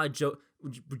 aha,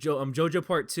 JoJo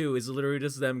Part 2 is literally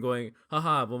just them going,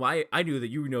 haha, well, I knew that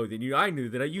you know that I knew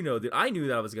that you know that I knew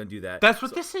that I was gonna do that. That's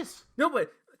what this is. No,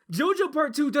 but JoJo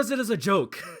Part 2 does it as a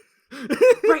joke.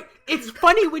 Right, it's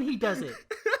funny when he does it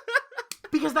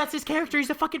because that's his character.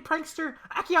 He's a fucking prankster.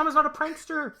 Akiyama's not a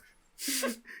prankster.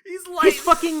 He's like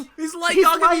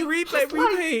Agami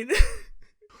Repaint.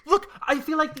 Look, I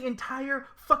feel like the entire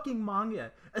fucking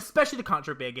manga, especially the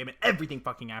Contraband game and everything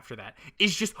fucking after that,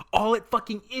 is just all it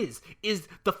fucking is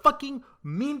the fucking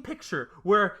meme picture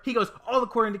where he goes, all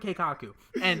according to Keikaku,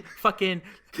 and fucking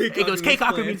it goes,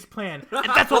 Keikaku means plan, and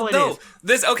that's all it is.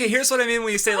 Here's what I mean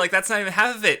when you say like that's not even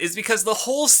half of it, is because the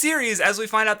whole series, as we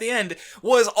find out the end,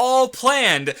 was all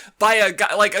planned by a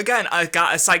guy, like again,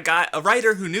 a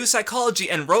writer who knew psychology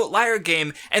and wrote Liar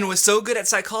Game and was so good at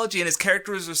psychology and his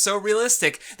characters were so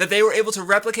realistic that they were able to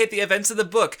replicate the events of the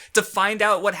book to find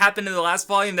out what happened in the last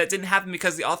volume that didn't happen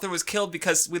because the author was killed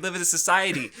because we live in a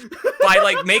society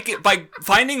by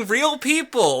finding real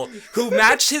people who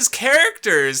match his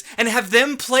characters and have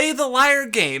them play the Liar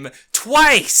Game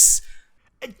twice.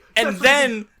 And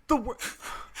then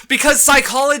because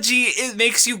psychology, it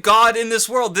makes you God in this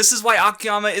world. This is why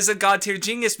Akiyama is a God tier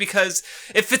genius, because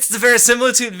it fits the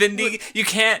verisimilitude, Vindy. You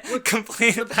can't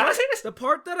complain about it. The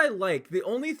part that I like, the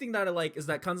only thing that I like is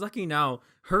that Kanzaki now,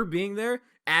 her being there,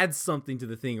 adds something to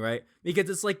the thing, right? Because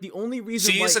it's like the only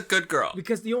reason she is a good girl.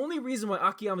 Because the only reason why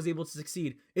Akiyama is able to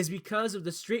succeed is because of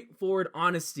the straightforward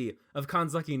honesty of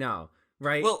Kanzaki now,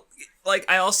 right? Well, like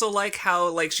I also like how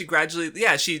like she gradually,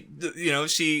 she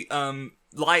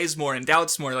lies more and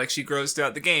doubts more, like she grows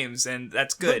throughout the games, and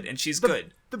that's good, and she's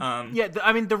good.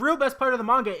 I mean, the real best part of the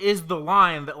manga is the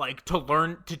line that, like, to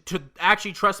learn to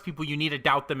actually trust people, you need to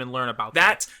doubt them and learn about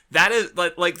them. That is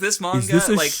like this manga. Is this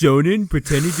a shonen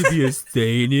pretending to be a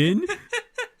seinen?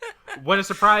 What a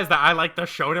surprise that I like the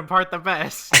shonen part the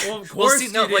best. Well, of course,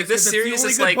 this series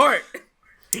is like. Part.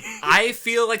 I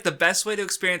feel like the best way to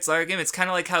experience Liar Game, it's kind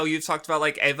of like how you've talked about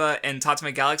like Eva and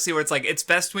Tatame Galaxy, where it's like it's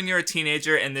best when you're a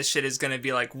teenager and this shit is gonna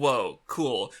be like, whoa,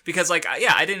 cool, because like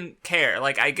I didn't care,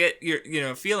 like I get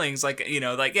your feelings, like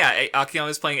Akiyama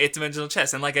is playing 8-dimensional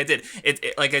chess, and like I did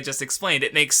it like I just explained,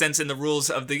 it makes sense in the rules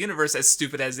of the universe, as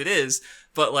stupid as it is,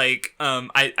 but like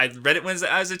I read it when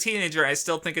I was a teenager. I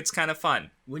still think it's kind of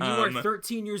fun. When you are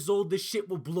 13 years old, this shit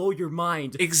will blow your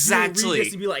mind. Exactly. You'll read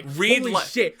this and be like, holy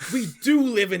shit, we do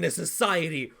live in a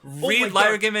society. Read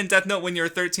Liar Game and Death Note when you're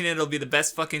 13 and it'll be the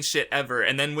best fucking shit ever.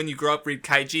 And then when you grow up, read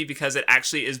Kaiji because it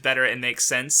actually is better and makes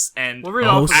sense. And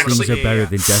most things are better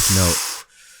than Death Note.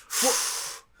 Well,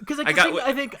 because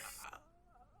I think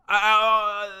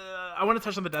I want to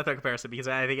touch on the Death Note comparison because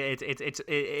I think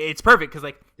it's perfect because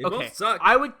like they both suck.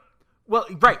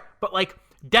 But like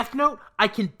Death Note, I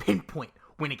can pinpoint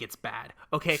when it gets bad.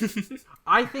 Okay,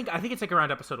 I think it's like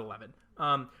around episode 11.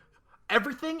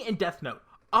 Everything in Death Note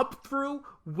up through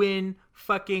when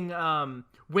fucking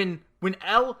when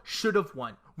L should have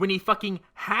won. When he fucking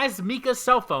has Mika's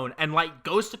cell phone and like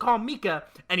goes to call Mika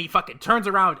and he fucking turns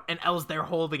around and L's there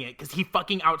holding it because he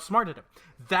fucking outsmarted him.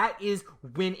 That is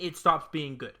when it stops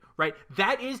being good, right?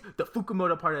 That is the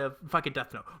Fukumoto part of fucking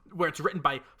Death Note, where it's written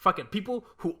by fucking people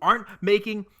who aren't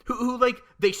making, who like,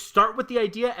 they start with the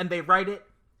idea and they write it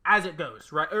as it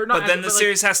goes, right? Or not. But then the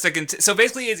series has to continue. So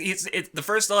basically, it's the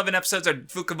first 11 episodes are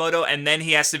Fukumoto, and then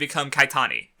he has to become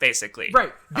Kaitani, basically.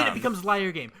 Right. Then it becomes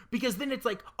Liar Game, because then it's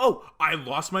like, oh, I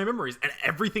lost my memories, and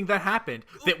everything that happened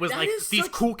that was like these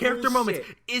cool character moments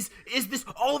is this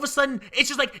all of a sudden? It's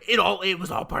just like it was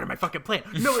all part of my fucking plan.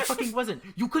 No, it fucking wasn't.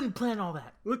 You couldn't plan all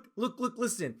that. Look!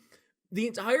 Listen. The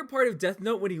entire part of Death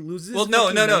Note when he loses. Well,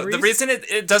 no. The reason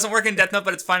it doesn't work in Death Note,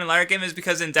 but it's fine in Liar Game, is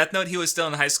because in Death Note he was still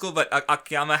in high school, but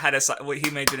Akiyama had he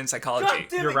majored in psychology. God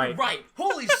damn it, You're right. Right.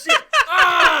 Holy shit!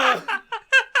 Ah!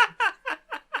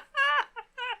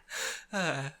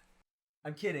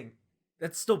 I'm kidding.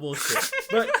 That's still bullshit.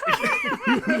 But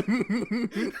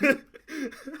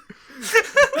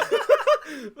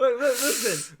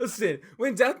listen.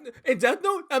 When Death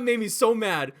Note, that made me so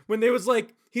mad when they was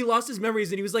like he lost his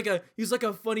memories and he was like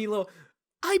a funny little.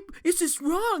 Is this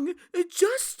wrong?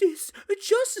 Justice.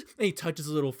 And he touches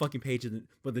a little fucking page,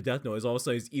 but the Death Note is all of a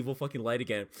sudden his evil fucking light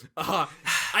again.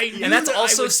 And that's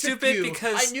also stupid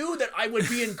because I knew that I would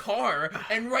be in car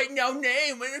and right now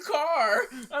name in a car.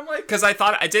 I'm like, because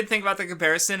I did think about the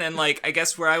comparison, and like I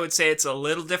guess where I would say it's a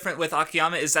little different with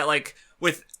Akiyama is that like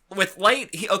with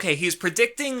Light, he's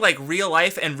predicting like real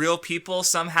life and real people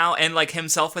somehow, and like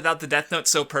himself without the Death Note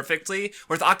so perfectly.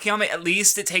 With Akiyama, at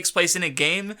least it takes place in a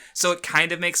game, so it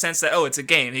kind of makes sense that it's a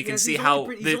game. He can see how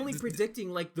he's only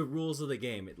predicting like the rules of the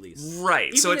game at least.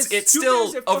 Right. Even so it's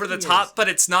still over the top, but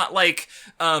it's not like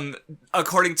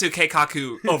according to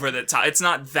Keikaku over the top. It's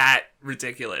not that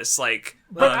ridiculous. Like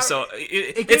so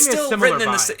it's still written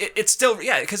in the it's still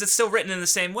because it's still written in the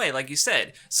same way, like you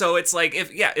said. So it's like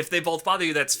if they both bother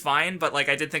you, that's fine. But like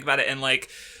I did think about it and like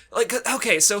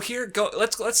okay, so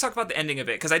let's talk about the ending a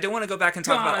bit, because I do want to go back and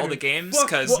talk about all the games. Do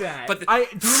we want to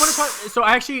talk? So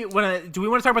I actually want to. Do we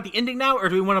want to talk about the ending now, or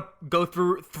do we want to go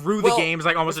through the games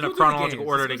like almost in a chronological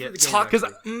order to get talk? Because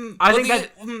I think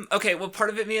that okay. Well, part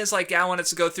of it me is like I want us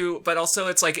to go through, but also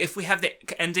it's like if we have the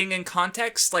ending in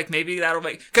context, like maybe that'll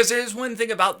make, because there's one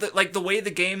thing about the way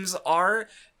the games are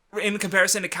in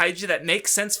comparison to Kaiji that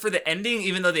makes sense for the ending,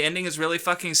 even though the ending is really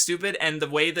fucking stupid, and the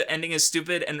way the ending is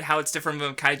stupid and how it's different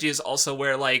from Kaiji is also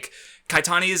where like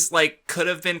Kaitani is like could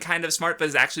have been kind of smart but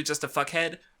is actually just a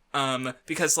fuckhead.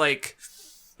 Because like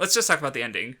let's just talk about the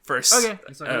ending first. Okay,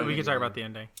 we can talk about the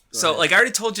ending. So like I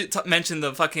already told you mentioned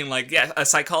the fucking like a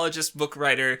psychologist book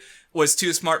writer was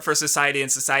too smart for society and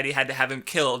society had to have him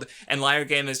killed, and Liar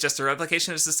Game is just a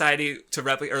replication of society to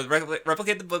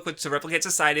replicate the book to replicate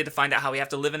society to find out how we have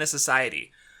to live in a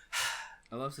society.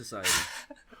 I love society.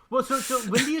 Well, so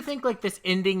when do you think like this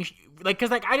ending, like,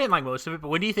 because like I didn't like most of it, but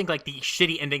when do you think like the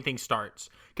shitty ending thing starts?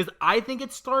 Because I think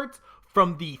it starts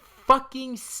from the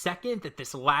fucking second that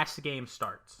this last game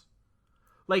starts.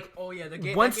 Like, oh yeah, the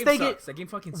game. Once that they game get sucks. That game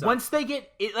fucking sucks. Once they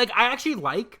get it, like I actually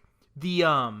like the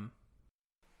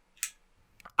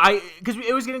because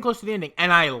it was getting close to the ending,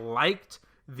 and I liked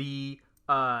the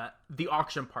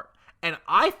auction part, and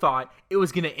I thought it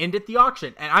was gonna end at the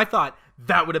auction, and I thought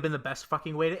that would have been the best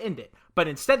fucking way to end it. But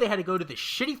instead, they had to go to this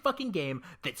shitty fucking game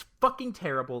that's fucking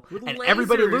terrible, and lasers.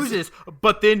 Everybody loses.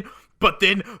 But then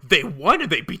they won, and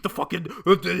they beat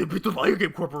the Liar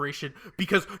Game Corporation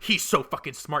because he's so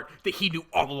fucking smart that he knew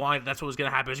all along that that's what was gonna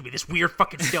happen. It was gonna be this weird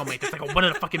fucking stalemate that's like a 1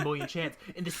 in a fucking million chance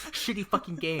in this shitty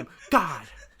fucking game. God.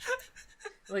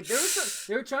 Like they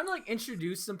were trying to like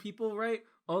introduce some people, right?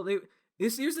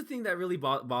 Here's the thing that really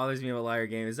bothers me about Liar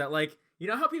Game is that like, you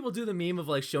know how people do the meme of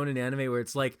like shonen anime where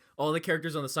it's like all the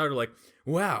characters on the side are like,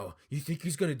 wow, you think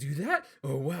he's gonna do that?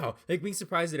 Oh wow, like being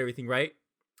surprised at everything, right?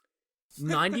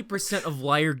 90% of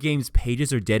Liar Game's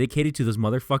pages are dedicated to those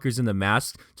motherfuckers in the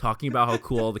mask talking about how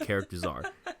cool all the characters are.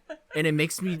 and it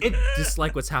makes me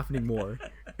dislike what's happening more.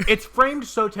 It's framed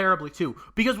so terribly too,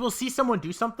 because we'll see someone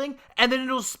do something and then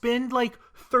it'll spend like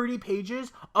 30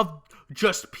 pages of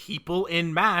just people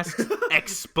in masks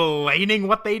explaining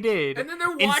what they did. And then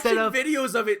they're watching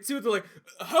videos of it too. They're like,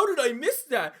 how did I miss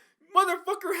that?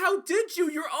 Motherfucker, how did you?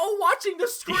 You're all watching the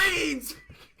screens.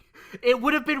 It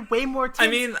would have been way more tense. I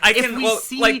mean, I can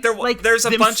there's a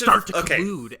them bunch start of to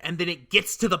collude, and then it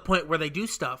gets to the point where they do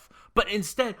stuff. But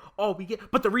instead,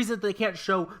 but the reason that they can't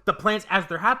show the plans as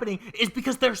they're happening is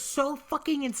because they're so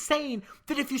fucking insane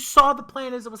that if you saw the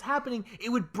plan as it was happening, it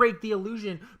would break the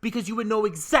illusion because you would know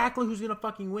exactly who's gonna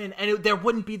fucking win, and there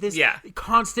wouldn't be this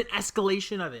constant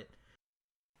escalation of it.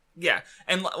 Yeah,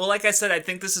 and well, like I said, I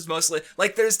think this is mostly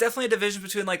like there's definitely a division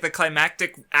between like the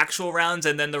climactic actual rounds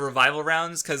and then the revival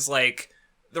rounds, because like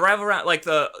the revival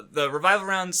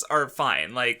rounds are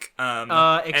fine, like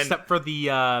except for the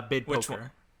bid poker. Which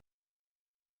one?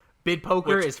 Bid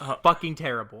poker is fucking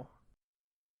terrible.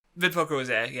 Bid poker was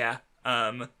yeah.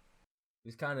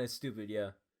 It's kind of stupid, yeah.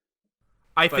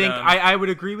 I would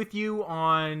agree with you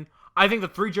on. I think the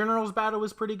Three Generals battle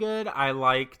was pretty good. I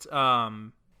liked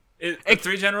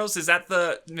Three Generals, is that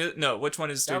no? Which one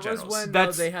is Three Generals? That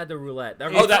was when they had the roulette.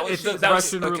 That was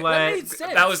Russian roulette.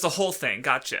 That was the whole thing.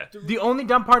 Gotcha. The only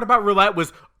dumb part about roulette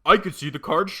was I could see the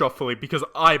cards shuffling because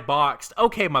I boxed.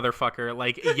 Okay, motherfucker.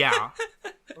 Like, yeah.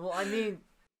 Well, I mean,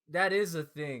 that is a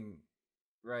thing,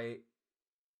 right?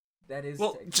 That is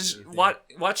just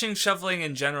watching shuffling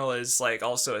in general is like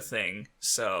also a thing.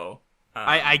 So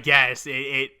I guess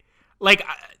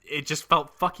it just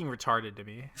felt fucking retarded to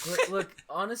me. Look,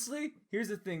 honestly, here's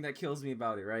the thing that kills me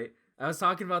about it, right? I was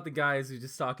talking about the guys who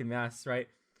just talk in masks, right?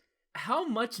 How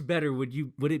much better would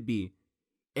it be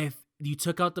if you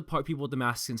took out the people with the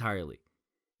masks entirely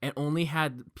and only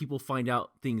had people find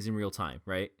out things in real time,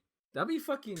 right? That'd be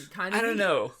fucking kind of. I don't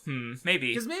know. Maybe.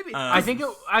 Because maybe. I think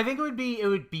it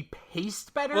would be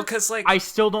paced better. Well, because like I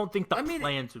still don't think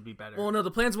plans would be better. Well, no,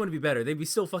 the plans wouldn't be better. They'd be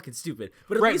still fucking stupid.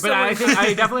 But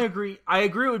I definitely agree. I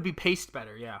agree it would be paced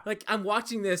better. Yeah. Like I'm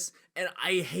watching this and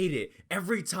I hate it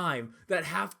every time that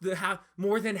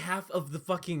more than half of the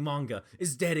fucking manga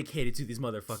is dedicated to these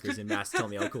motherfuckers in masks. Tell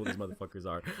me how cool these motherfuckers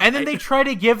are. And then they try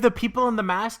to give the people in the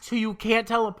masks who you can't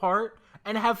tell apart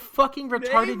and have fucking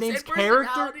retarded names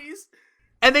characters.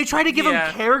 And they try to give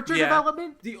them character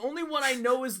development. The only one I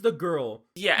know is the girl.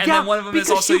 Yeah, and then one of them is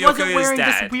also she wasn't Yokoya's wearing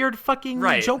dad. This weird fucking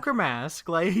Joker mask,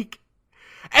 like.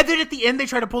 And then at the end, they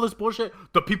try to pull this bullshit.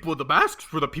 The people with the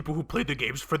masks were the people who played the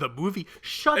games for the movie.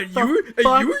 Shut the fuck up.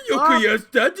 And you were Yokoya's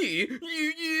daddy.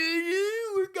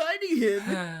 You were guiding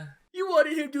him. You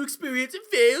wanted him to experience a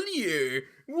failure.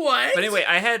 What? But anyway,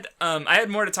 I had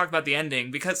more to talk about the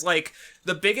ending because like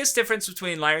the biggest difference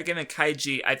between Liar Game and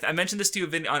Kaiji, I mentioned this to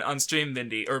you on stream,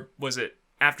 Vindy, or was it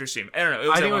after stream? I don't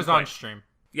know. I think it was on stream.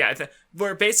 Yeah,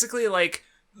 where basically like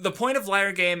the point of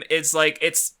Liar Game is like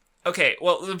it's okay.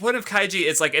 Well, the point of Kaiji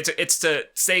is like it's to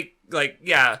say like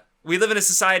we live in a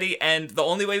society and the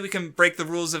only way we can break the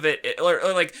rules of it, or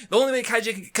like the only way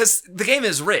Kaiji because the game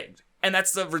is rigged. And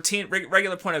that's the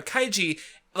regular point of Kaiji.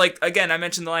 Like, again, I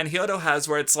mentioned the line Hyodo has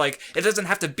where it's like, it doesn't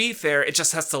have to be fair, it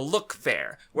just has to look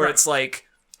fair. Where it's like,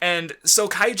 and so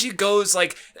Kaiji goes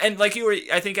like, and like you were,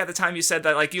 I think at the time you said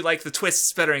that like you like the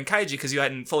twists better in Kaiji because you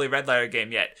hadn't fully read Liar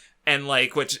Game yet. And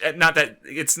like, which, not that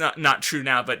it's not true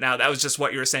now, but now that was just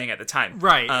what you were saying at the time.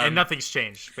 Right, and nothing's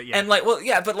changed, but yeah. And like, well,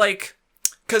 yeah, but like,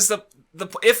 because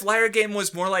if Liar Game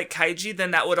was more like Kaiji,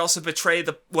 then that would also betray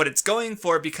what it's going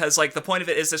for, because like the point of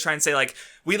it is to try and say like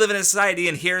we live in a society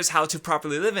and here's how to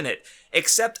properly live in it.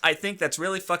 Except I think that's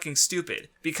really fucking stupid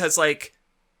because like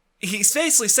he's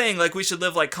basically saying like we should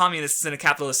live like communists in a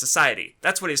capitalist society.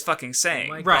 That's what he's fucking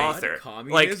saying, the author.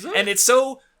 Communism? Like, and it's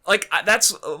so like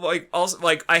that's like also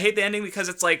like I hate the ending because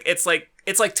it's like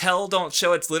tell don't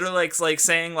show. It's literally like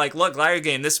saying like look, Liar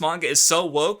Game, this manga is so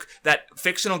woke that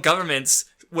fictional governments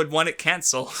would want it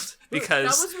canceled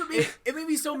because it made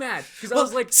me so mad because I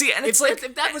was like, see, and it's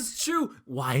if that was true,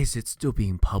 why is it still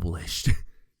being published?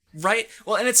 Right.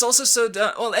 Well, and it's also so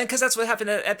dumb. Well, and because that's what happened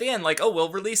at the end. Like, oh, we'll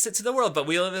release it to the world, but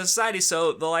we live in a society,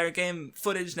 so the Liar Game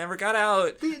footage never got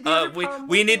out.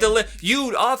 We need to live.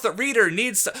 You, author, reader,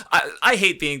 needs to. I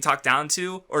hate being talked down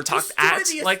to or talked at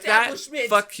like that.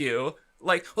 Fuck you.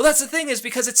 Like, well, that's the thing is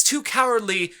because it's too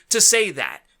cowardly to say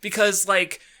that because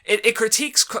like. It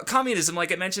critiques communism, like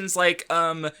it mentions, like,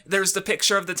 there's the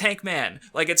picture of the tank man,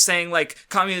 like it's saying, like,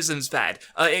 communism's bad.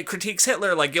 It critiques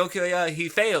Hitler, like, Yokoya, he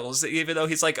fails, even though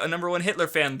he's, like, a #1 Hitler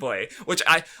fanboy, which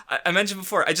I mentioned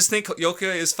before, I just think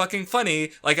Yokoya is fucking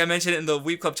funny, like I mentioned it in the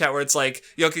Weeb Club chat, where it's like,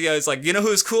 Yokoya is like, you know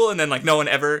who's cool, and then, like, no one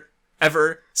ever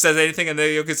ever says anything, and then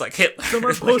Yoko's like, Hitler.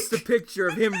 Someone post a picture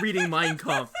of him reading Mein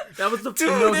Kampf. That was the Dude,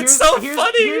 no, it's so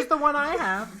funny. Here's the one I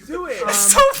have. do it.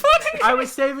 It's so funny. I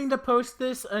was saving to post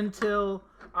this until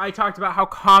I talked about how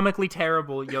comically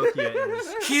terrible Yokia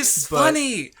is. He's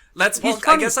funny. I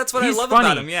Funny. guess that's what He's I love funny,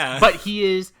 about him. Yeah. But he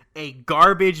is a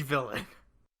garbage villain.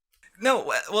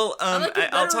 no, well, I like it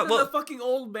I'll better talk. than Well, the fucking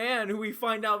old man who we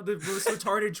find out the most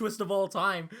retarded twist of all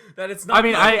time. That it's not. I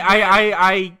mean,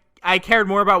 I cared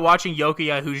more about watching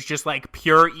Yokia, who's just like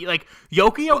pure. Like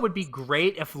Yokia would be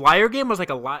great if Liar Game was like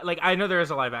a lot. Like I know there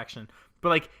is a live action, but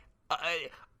like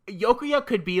Yokia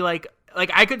could be like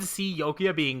I could see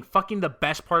Yokia being fucking the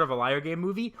best part of a Liar Game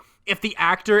movie if the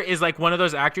actor is like one of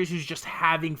those actors who's just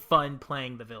having fun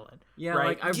playing the villain. Yeah, right?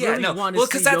 like I really want to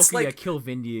see Yokia kill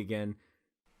Vindy again.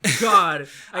 God,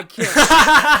 I can't.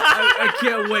 I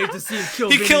can't wait to see him kill.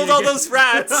 he Vinny killed all again. those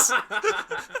rats.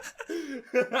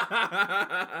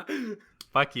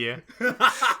 Fuck you. But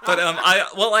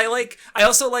I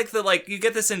also like the like you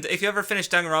get this in if you ever finish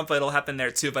Danganronpa, it'll happen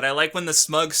there too. But I like when the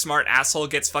smug smart asshole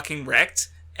gets fucking wrecked,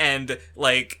 and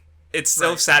like it's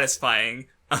so satisfying.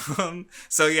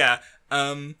 So yeah.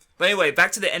 But anyway,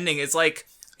 back to the ending. It's like.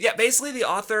 Yeah, basically the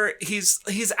author, he's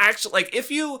actually, like,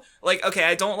 if you, like, okay,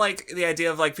 I don't like the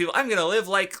idea of, like, people, I'm gonna live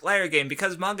like Liar Game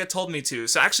because manga told me to,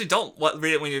 so actually don't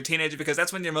read it when you're a teenager because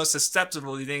that's when you're most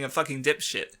susceptible to being a fucking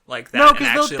dipshit like that. No,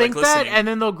 because they'll actually, think like, that, listening. and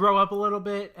then they'll grow up a little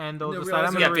bit, and they'll decide,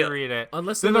 I'm gonna reread it.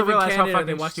 Unless then they they'll live in realize how Canada and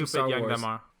they fucking watch some Star stupid young Wars. them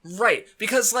are. Right,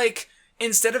 because, like,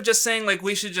 instead of just saying, like,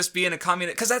 we should just be in a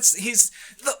communist, because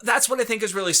that's what I think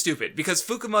is really stupid, because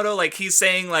Fukumoto, like, he's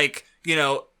saying, like, you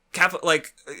know,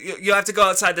 you have to go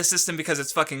outside the system because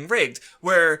it's fucking rigged.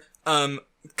 Where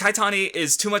Kaitani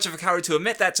is too much of a coward to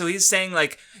admit that, so he's saying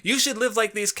like you should live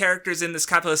like these characters in this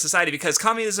capitalist society because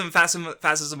communism and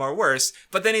fascism are worse.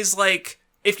 But then he's like,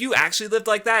 if you actually lived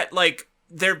like that, like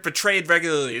they're betrayed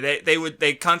regularly.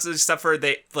 They constantly suffer.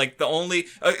 They like the only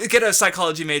get a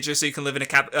psychology major so you can live in a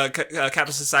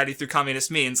capitalist society through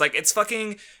communist means. Like it's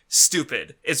fucking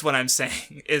stupid. Is what I'm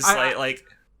saying. Like.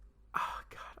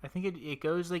 I think it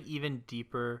goes like even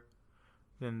deeper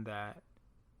than that,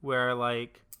 where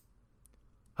like,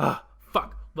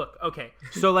 fuck. Look, okay,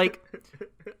 so like,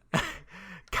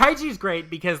 Kaiji's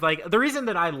great because like the reason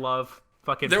that I love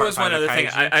fucking. There was one other thing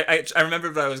Kaiji I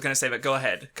remembered what I was gonna say, but go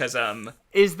ahead, because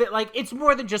is that like it's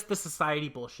more than just the society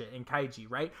bullshit in Kaiji,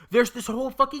 right? There's this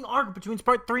whole fucking arc between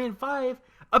part 3 and 5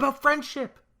 about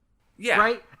friendship. Yeah.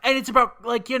 Right? And it's about,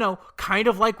 like, you know, kind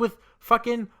of like with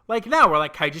fucking, like, now, where,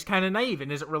 like, Kaiji's kind of naive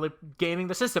and isn't really gaming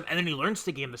the system. And then he learns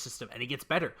to game the system and he gets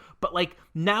better. But, like,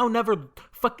 now never,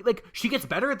 like, she gets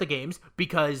better at the games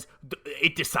because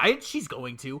it decides she's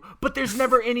going to. But there's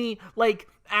never any, like,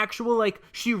 actual, like,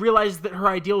 she realizes that her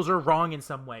ideals are wrong in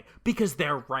some way because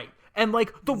they're right. And,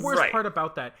 like, the worst part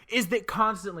about that is that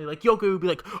constantly, like, Yoko would be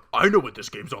like, I know what this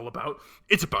game's all about.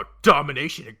 It's about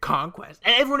domination and conquest.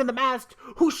 And everyone in the mask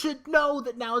who should know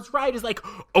that now it's right is like,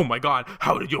 oh my god,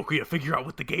 how did Yokoya figure out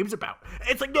what the game's about?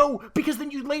 And it's like, no, because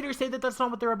then you later say that that's not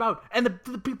what they're about. And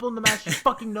the people in the mask just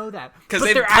fucking know that. Because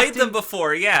they've played them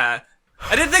before, yeah.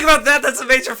 I didn't think about that. That's a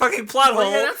major fucking plot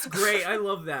hole. Yeah, that's great. I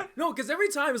love that. No, because every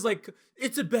time it's like,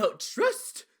 it's about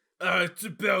trust. It's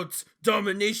about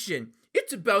domination.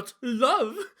 It's about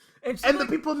love. And the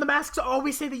people in the masks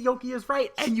always say that Yoki is right.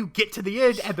 And you get to the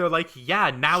end and they're like,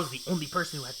 yeah, now's the only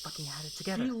person who had fucking had it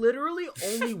together. She literally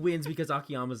only wins because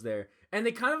Akiyama's there. And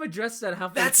they kind of address that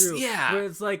halfway through. Yeah. Where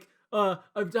it's like,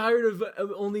 I'm tired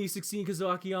of only succeeding because of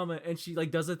Akiyama. And she,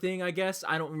 like, does a thing, I guess.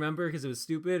 I don't remember because it was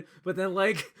stupid. But then,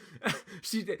 like,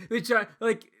 they try,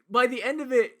 like, by the end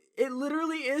of it, it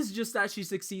literally is just that she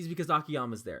succeeds because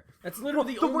Akiyama's there. That's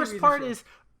literally the only worst reason part is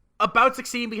about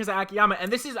succeeding because of Akiyama,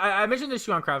 and this is I mentioned this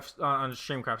to you on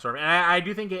Stream Craftsdwarf, and I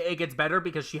do think it gets better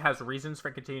because she has reasons for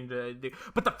continuing to do.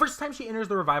 But the first time she enters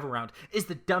the revival round is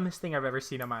the dumbest thing I've ever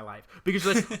seen in my life because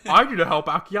she's like, I need to help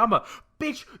Akiyama,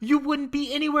 bitch. You wouldn't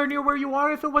be anywhere near where you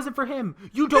are if it wasn't for him.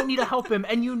 You don't need to help him,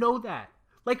 and you know that.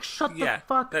 Like, shut the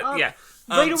fuck up. Yeah.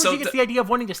 Later when she gets the idea of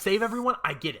wanting to save everyone,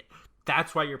 I get it.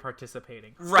 That's why you're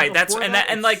participating. Right, But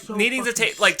so needing to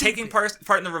take, like, taking part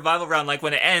in the revival round, like,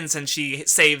 when it ends and she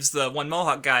saves the one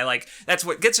Mohawk guy, like, that's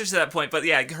what gets her to that point. But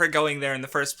yeah, her going there in the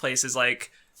first place is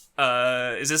like,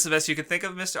 is this the best you could think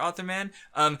of, Mr. Author Man?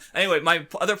 Anyway, my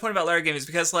other point about Lara Game is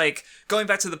because, like, going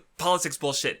back to the politics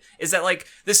bullshit, is that, like,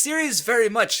 the series very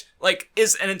much, like,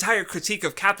 is an entire critique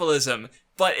of capitalism,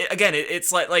 But again,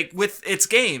 it's like with its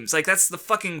games, like that's the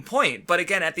fucking point. But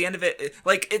again, at the end of it,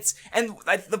 like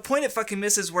the point it fucking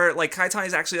misses where like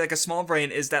Kaitani's actually like a small brain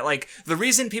is that like the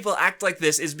reason people act like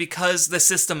this is because the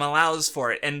system allows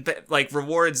for it and like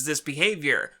rewards this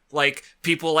behavior. Like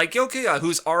people like Yokuya,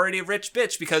 who's already a rich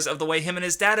bitch because of the way him and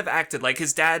his dad have acted. Like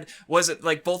his dad wasn't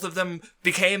like both of them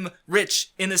became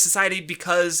rich in the society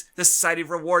because the society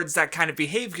rewards that kind of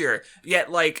behavior. Yet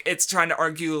like it's trying to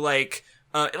argue like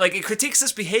it critiques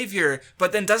this behavior,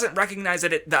 but then doesn't recognize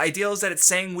that the ideals that it's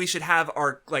saying we should have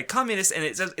are like communist, and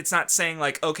it's not saying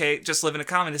like, okay, just live in a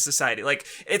communist society. Like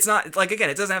it's not like, again,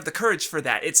 it doesn't have the courage for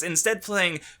that. It's instead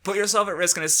playing put yourself at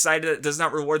risk in a society that does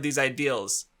not reward these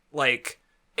ideals. Like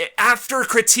after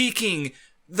critiquing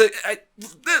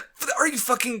are you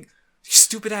fucking you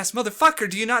stupid ass motherfucker?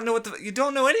 Do you not know you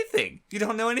don't know anything? You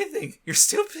don't know anything. You're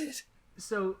stupid.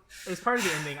 So, as part of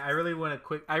the ending, I really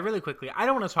quickly, I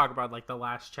don't want to talk about, like, the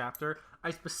last chapter.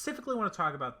 I specifically want to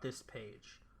talk about this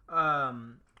page,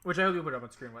 which I hope you put up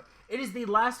on screen. It is the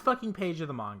last fucking page of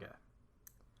the manga.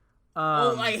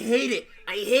 I hate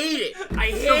it.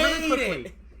 Really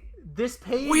quickly, this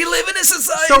page... We live in a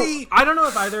society! So, I don't know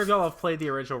if either of y'all have played the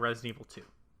original Resident Evil 2.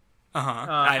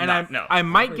 I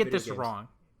might get this wrong.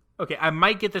 Okay, I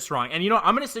might get this wrong. And you know what?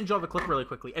 I'm going to send you all the clip really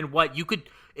quickly. And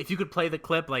if you could play the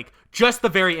clip, like, just the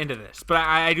very end of this. But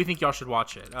I do think y'all should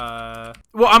watch it. Well,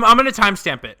 I'm going to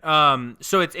timestamp it.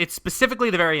 So it's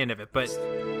specifically the very end of it, but...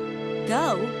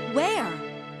 Go where?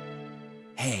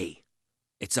 Hey,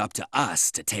 it's up to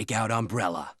us to take out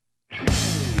Umbrella.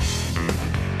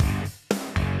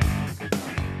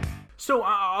 So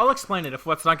I'll explain it if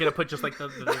what's not going to put just, like, the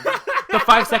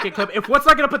 5-second clip. If what's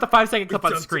not going to put the 5-second clip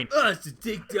on the screen. Us to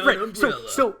take down Umbrella.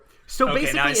 So Okay,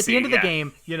 basically, at the end of the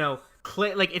game, you know,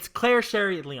 it's Claire,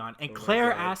 Sherry, and Leon. And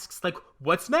Claire asks, like,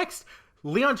 what's next?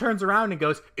 Leon turns around and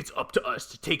goes, it's up to us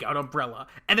to take out Umbrella.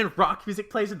 And then rock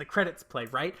music plays and the credits play,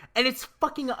 right? And it's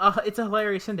fucking, it's a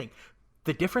hilarious ending.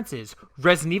 The difference is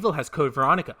Resident Evil has Code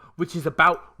Veronica, which is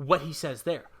about what he says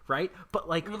there, right? But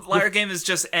like Liar Game is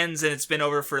just ends and it's been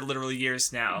over for literally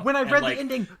years now. When I read the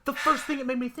ending, the first thing it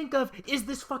made me think of is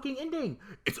this fucking ending.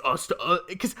 It's us to us,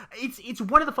 because it's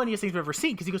one of the funniest things I've ever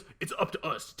seen. Because he goes, "It's up to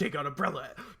us to take out Umbrella."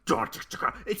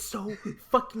 It's so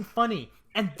fucking funny.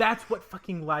 And that's what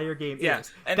fucking Liar Game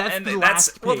is. And that's the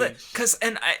last page.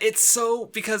 It's so,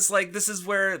 because like this is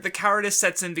where the cowardice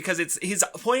sets in, because he's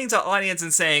pointing to the audience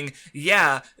and saying,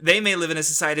 yeah, they may live in a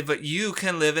society, but you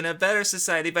can live in a better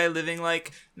society by living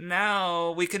like,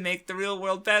 now we can make the real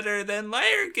world better than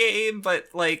Liar Game. But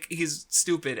like he's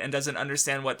stupid and doesn't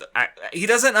understand he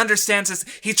doesn't understand.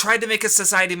 He tried to make a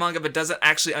society manga, but doesn't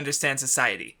actually understand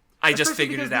society. I just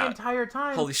figured it out. The entire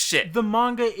time, holy shit, the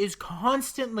manga is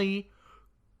constantly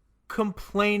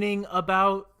complaining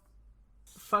about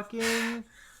fucking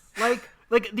like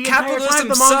the capitalism entire time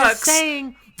the manga sucks,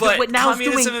 saying but what now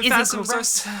communism doing and isn't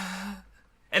correct.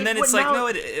 And then it's like,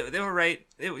 no, they were right.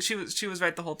 She was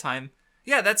right the whole time.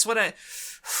 Yeah, that's what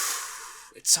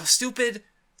it's so stupid.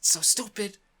 It's so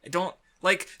stupid. I don't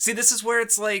like. See, this is where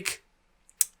it's like,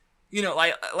 you know,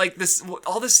 like this.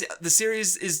 All this the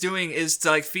series is doing is to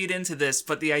like feed into this,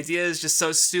 but the idea is just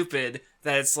so stupid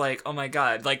that it's like, oh my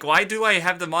god, like why do I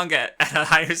have the manga at a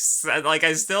higher? Like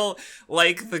I still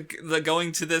like the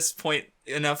going to this point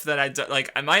enough that I do, like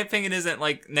my opinion isn't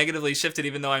like negatively shifted,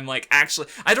 even though I'm like actually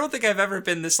I don't think I've ever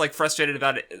been this like frustrated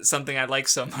about something I like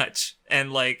so much.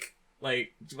 And like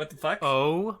what the fuck?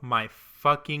 Oh my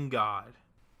fucking god!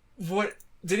 What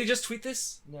did he just tweet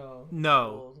this?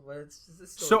 No.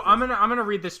 So I'm gonna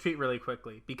read this tweet really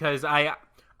quickly because I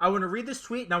want to read this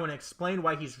tweet and I want to explain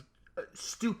why he's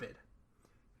stupid.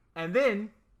 And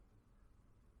then,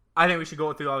 I think we should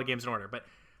go through all the games in order. But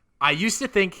I used to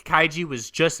think Kaiji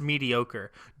was just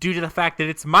mediocre due to the fact that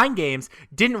its mind games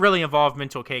didn't really involve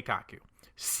mental keikaku.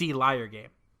 See Liar Game.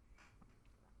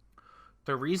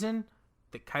 The reason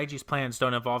that Kaiji's plans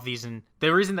don't involve the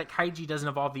reason that Kaiji doesn't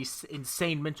involve these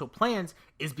insane mental plans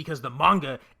is because the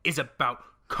manga is about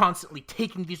constantly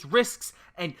taking these risks.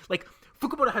 And, like,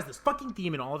 Fukumoto has this fucking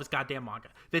theme in all of his goddamn manga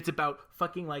that's about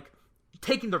fucking, like,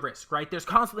 taking the risk, right? There's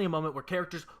constantly a moment where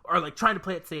characters are like trying to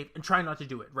play it safe and trying not to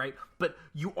do it, right? But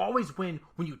you always win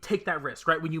when you take that risk,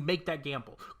 right? When you make that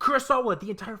gamble. Kurosawa, the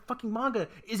entire fucking manga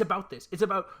is about this. It's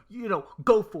about, you know,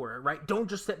 go for it, right? Don't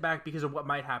just sit back because of what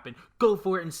might happen. Go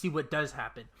for it and see what does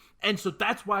happen. And so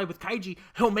that's why with Kaiji,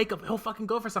 he'll fucking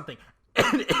go for something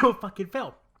and it'll fucking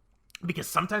fail. Because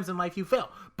sometimes in life you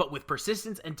fail, but with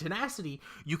persistence and tenacity,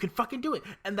 you can fucking do it.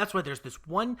 And that's why there's this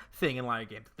one thing in Liar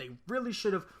Game that they really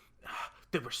should have.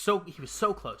 he was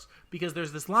so close, because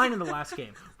there's this line in the last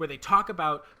game where they talk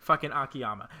about fucking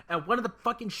Akiyama, and one of the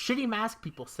fucking shitty mask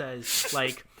people says,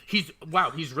 like, he's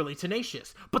really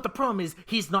tenacious, but the problem is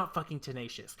he's not fucking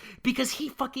tenacious because he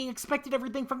fucking expected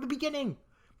everything from the beginning.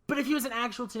 But if he was an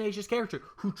actual tenacious character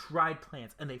who tried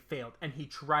plans and they failed, and he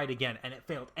tried again and it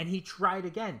failed, and he tried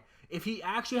again, if he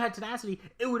actually had tenacity,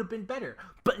 it would have been better.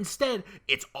 But instead,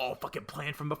 it's all fucking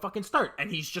planned from the fucking start, and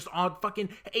he's just on fucking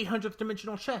 800th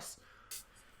dimensional chess.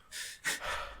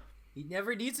 He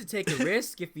never needs to take a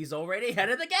risk if he's already ahead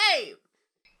of the game.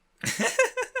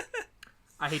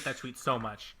 I hate that tweet so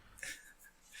much.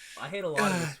 I hate a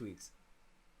lot of his tweets.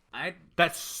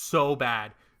 That's so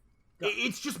bad.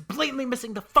 It's just blatantly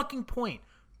missing the fucking point.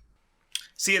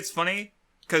 See, it's funny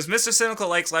because Mr. Cynical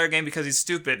likes Liar Game because he's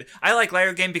stupid. I like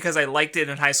Liar Game because I liked it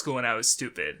in high school when I was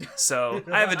stupid. So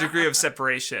I have a degree of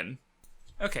separation.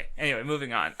 Okay. Anyway,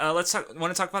 moving on. Want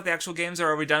to talk about the actual games, or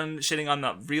are we done shitting on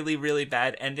the really, really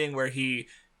bad ending where he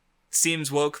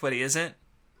seems woke but he isn't,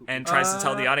 and tries to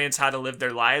tell the audience how to live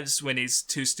their lives when he's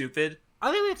too stupid?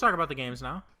 I think we can talk about the games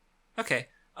now. Okay.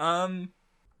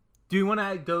 Do you want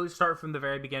to go start from the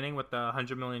very beginning with the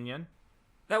 100 million yen?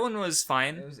 That one was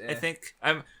fine. I think.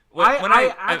 I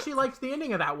actually liked the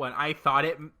ending of that one. I thought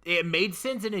it made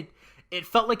sense, and it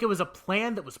felt like it was a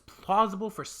plan that was plausible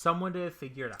for someone to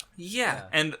figure it out. Yeah.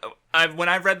 And when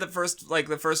I read the first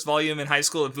volume in high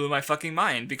school, it blew my fucking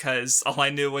mind because all I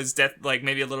knew was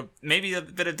maybe a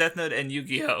bit of Death Note and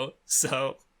Yu-Gi-Oh.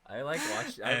 So I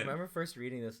remember first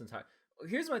reading this entire.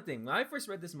 Here's my thing. When I first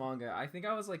read this manga, I think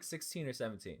I was like 16 or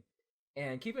 17.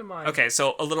 And keep in mind, okay,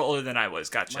 so a little older than I was.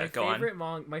 Gotcha. Go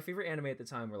on. My favorite anime at the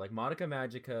time were like Madoka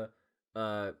Magica,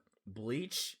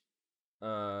 Bleach,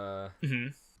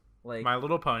 like My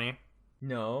Little Pony.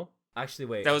 No, actually,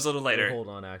 wait. That was a little later. Hold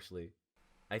on, actually.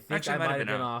 I think I might have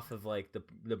been off of like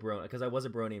the bro, because I was a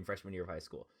brony in freshman year of high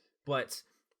school. But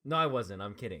no, I wasn't.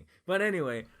 I'm kidding. But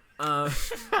anyway, but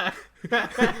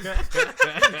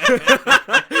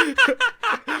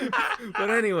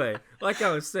anyway, like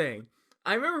I was saying,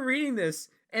 I remember reading this,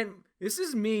 and this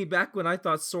is me back when I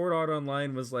thought Sword Art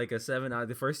Online was like a 7 out.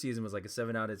 The first season was like a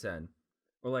 7 out of 10,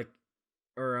 well,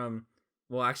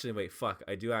 actually, wait, fuck,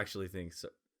 I do actually think so.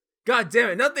 God damn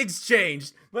it, nothing's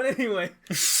changed. But anyway,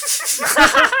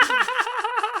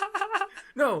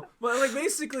 no, but like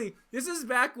basically, this is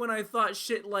back when I thought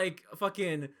shit like fuck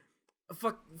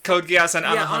Code Geass and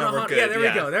Anohana were good. Yeah,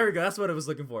 there we go. That's what I was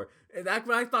looking for. And back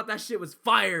when I thought that shit was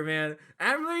fire, man.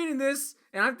 I'm reading this,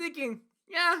 and I'm thinking,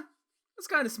 yeah, that's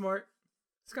kind of smart.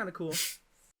 It's kind of cool.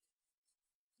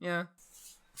 Yeah.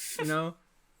 You know?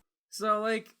 So,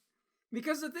 like,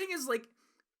 because the thing is, like,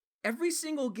 every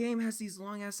single game has these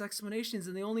long-ass explanations,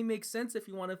 and they only make sense if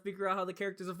you want to figure out how the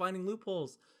characters are finding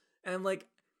loopholes. And, like,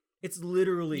 it's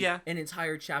literally an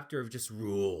entire chapter of just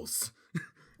rules.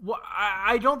 Well,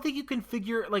 I don't think you can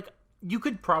figure, like, you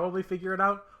could probably figure it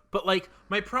out, but, like,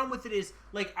 my problem with it is,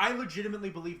 like, I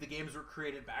legitimately believe the games were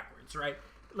created backwards, right?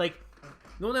 Like,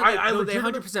 no, they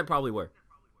 100% probably were.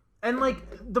 And, like,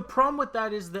 the problem with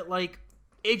that is that, like,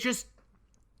 it just,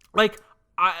 like,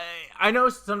 I know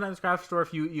sometimes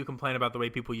Craftsdwarf, you complain about the way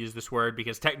people use this word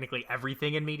because technically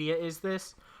everything in media is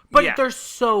this, but they're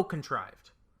so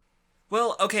contrived.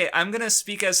 Well, okay, I'm gonna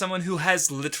speak as someone who has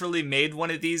literally made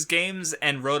one of these games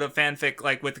and wrote a fanfic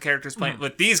like with the characters playing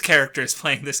with these characters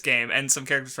playing this game and some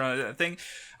characters from the thing.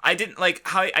 I didn't like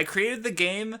how I created the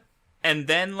game, and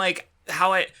then like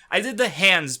how I did the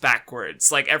hands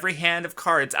backwards. Like every hand of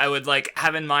cards, I would like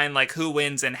have in mind like who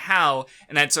wins and how,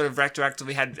 and I'd sort of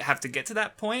retroactively have to get to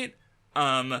that point.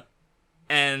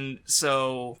 And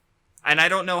so. And I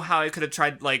don't know how I could have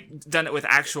tried, like, done it with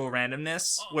actual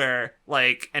randomness, where,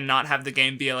 like, and not have the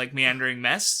game be a, like, meandering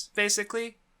mess,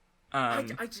 basically.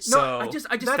 That's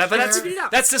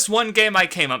this one game I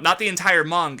came up, not the entire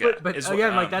manga. But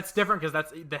again, like, that's different because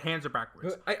that's the hands are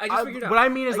backwards. I just figured out. What I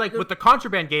mean is, like, with the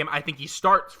Contraband game, I think he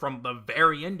starts from the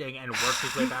very ending and works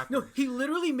his way backwards. No, he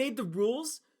literally made the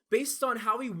rules based on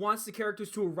how he wants the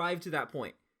characters to arrive to that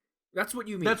point. That's what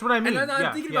you mean. That's what I mean. And then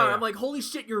I'm thinking about it, I'm like, holy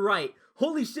shit, you're right.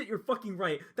 Holy shit, you're fucking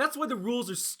right. That's why the rules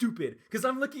are stupid. Because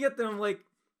I'm looking at them, I'm like,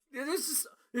 he's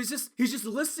just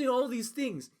listing all these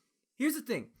things. Here's the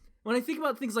thing. When I think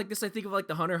about things like this, I think of like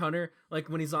the Hunter x Hunter, like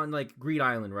when he's on like Greed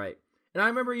Island, right? And I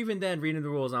remember even then reading the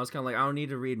rules, and I was kind of like, I don't need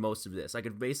to read most of this. I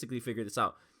could basically figure this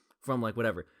out from like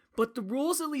whatever. But the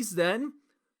rules, at least then,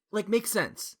 like make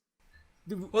sense.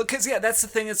 Well, because that's the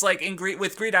thing. It's like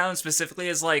with Greed Island specifically,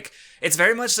 is like it's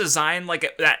very much designed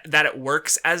like that it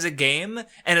works as a game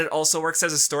and it also works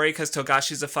as a story because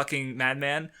Togashi's a fucking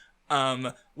madman.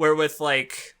 Where with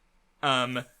like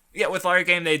Yeah, with Liar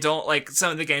Game, they don't like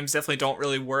some of the games definitely don't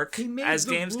really work He made as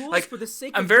the games. rules Like, for the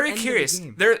sake I'm of very the end of the curious.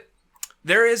 game.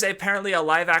 There is apparently a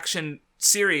live action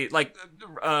series, like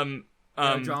drama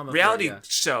reality for it, yeah.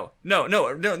 show.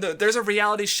 No. There's a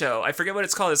reality show. I forget what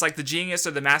it's called. It's like The Genius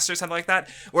or The Master, something like that,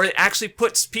 where it actually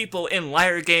puts people in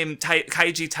Liar Game type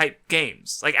kaiji type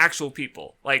games, like actual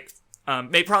people, like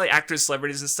maybe probably actors,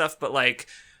 celebrities, and stuff, but like.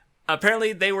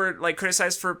 Apparently, they were like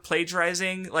criticized for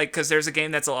plagiarizing, like because there's a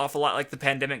game that's an awful lot like the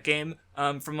Pandemic game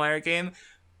from Liar Game.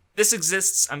 This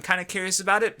exists. I'm kind of curious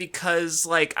about it because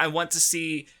like I want to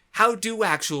see how do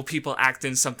actual people act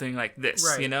in something like this,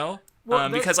 Right. you know? Well,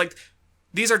 Because like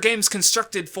these are games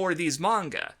constructed for these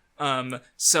manga.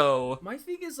 So My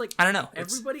thing is like I don't know.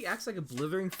 It's- everybody acts like a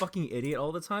blithering fucking idiot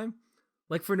all the time,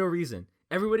 like for no reason.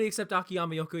 Everybody except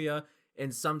Akiyama Yokoya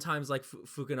and sometimes like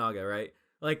Fukunaga, right?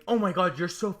 Like, Oh my god, you're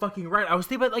so fucking right. I was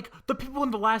thinking about, like, the people in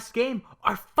the last game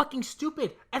are fucking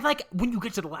stupid. And, like, when you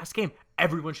get to the last game,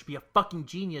 everyone should be a fucking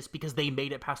genius because they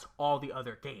made it past all the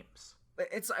other games.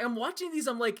 it's I'm watching these.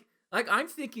 I'm like I'm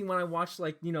thinking when I watch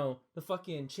like the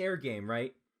fucking chair game,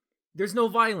 right? There's no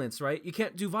violence, right? You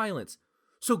can't do violence.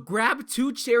 So grab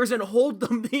 2 chairs and hold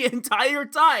them the entire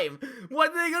time.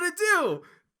 What are they gonna do?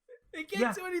 They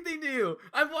can't do anything to you.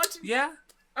 I'm watching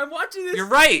this. You're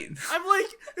right. I'm like,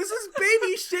 this is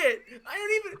baby shit. I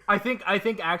don't even. I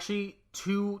think actually,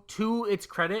 to its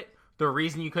credit, the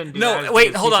reason you couldn't do No, that is wait,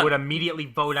 because hold people on. would immediately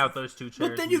vote out those 2 chairs.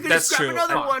 But then you can That's just grab true.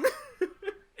 another one.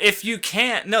 If you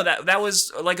can't, no, that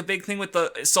was like a big thing with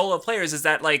the solo players is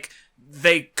that like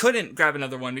they couldn't grab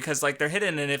another one because like they're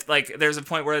hidden, and if like there's a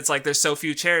point where it's like there's so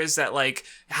few chairs that like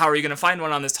how are you gonna find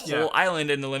one on this whole island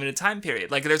in the limited time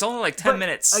period? Like there's only like 10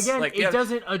 minutes. Again, like, it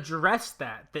doesn't address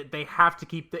that they have to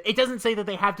keep it doesn't say that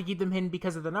they have to keep them hidden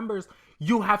because of the numbers.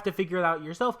 You have to figure it out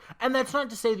yourself. And that's not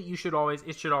to say that it should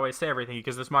always say everything,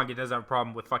 because this manga does have a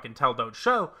problem with fucking tell don't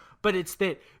show, but it's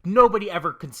that nobody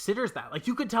ever considers that. Like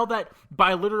you could tell that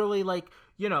by literally like,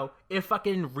 if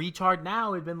fucking retard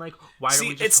now had been like, why don't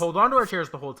we just hold on to our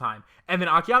chairs the whole time? And then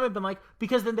Akiyama had been like,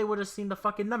 because then they would have seen the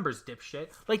fucking numbers, dipshit.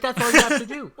 Like, that's all you have to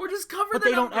do. Or just cover but the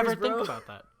they don't numbers, ever bro. think about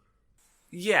that.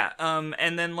 Yeah,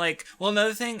 and then like, well,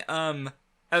 another thing,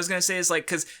 I was gonna say is like,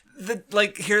 cause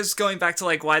here's going back to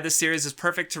like why this series is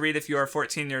perfect to read if you are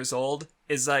 14 years old,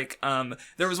 is like,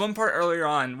 there was one part earlier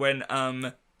on when,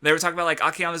 they were talking about like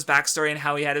Akiyama's backstory and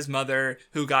how he had his mother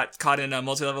who got caught in a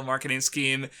multi-level marketing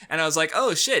scheme, and I was like,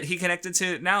 oh shit, he connected to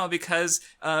it now because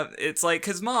it's like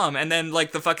his mom, and then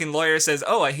like the fucking lawyer says,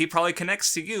 oh, he probably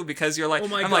connects to you because you're like, Oh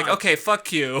my I'm God. like, okay,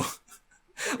 fuck you.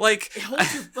 Like, Hold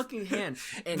your fucking hand.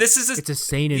 And this is It's a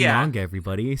seinen manga,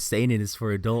 everybody. Seinen is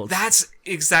for adults. That's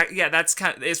exact. Yeah, that's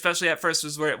kind of, especially at first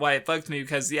was why it bugged me,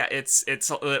 because yeah, it's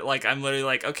like I'm literally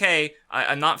like, okay,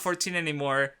 I'm not 14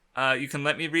 anymore. You can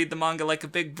let me read the manga like a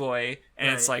big boy, and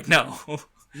it's like, no.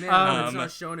 Man, it's not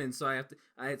shonen, so I have to.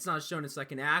 It's not shonen, so I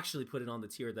can actually put it on the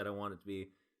tier that I want it to be,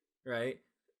 right?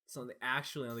 It's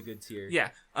actually on the good tier. Yeah.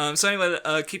 So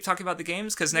anyway, keep talking about the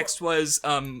games, because next was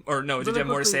or no, did you have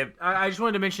more to say? I just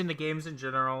wanted to mention the games in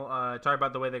general. Talk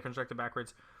about the way they're constructed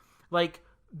backwards. Like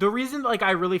the reason, like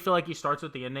I really feel like he starts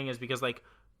with the ending is because like,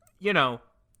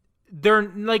 they're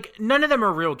like none of them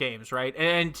are real games, right?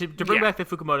 And to bring back the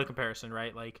Fukumoto comparison,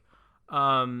 right? Like,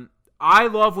 I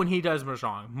love when he does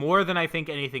mahjong more than I think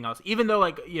anything else. Even though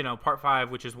like part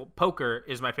 5, which is poker,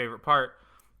 is my favorite part.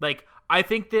 Like I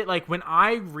think that like when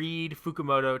I read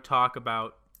Fukumoto talk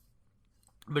about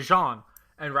mahjong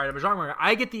and write a mahjong manga,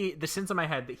 I get the sense in my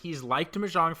head that he's liked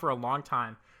mahjong for a long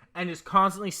time and is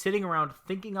constantly sitting around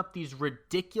thinking up these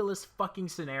ridiculous fucking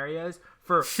scenarios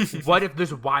for what if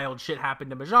this wild shit happened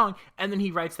to mahjong, and then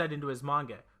he writes that into his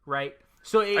manga, right?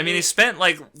 So he spent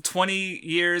like 20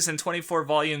 years and 24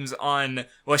 volumes on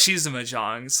Washizu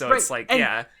Mahjong, so it's like,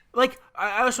 and, like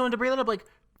I also wanted to bring that up, like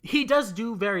he does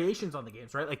do variations on the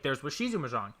games, right? Like there's Washizu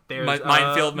Mahjong, there's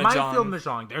Minefield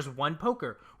Mahjong, there's One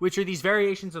Poker, which are these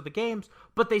variations of the games,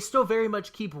 but they still very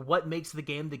much keep what makes the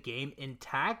game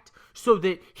intact, so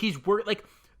that like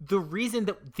the reason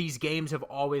that these games have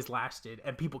always lasted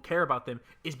and people care about them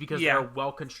is because they're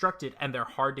well constructed and they're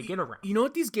hard to get around. You know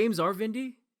what these games are,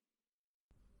 Vindy?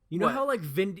 You know What? how like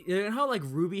how like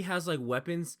Ruby has like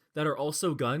weapons that are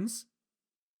also guns?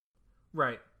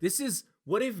 Right. This is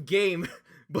what if game,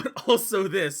 but also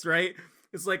this, right?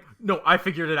 It's like, no, I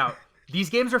figured it out. These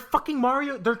games are fucking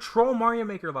Mario. They're troll Mario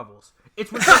Maker levels.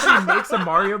 It's when somebody makes a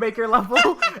Mario Maker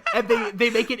level and they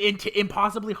make it into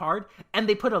impossibly hard, and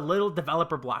they put a little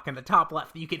developer block in the top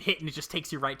left that you can hit, and it just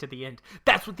takes you right to the end.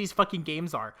 That's what these fucking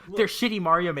games are. They're shitty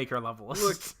Mario Maker levels.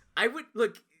 Look, I would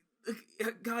look.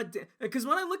 God damn, because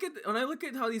when I look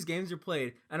at how these games are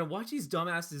played and I watch these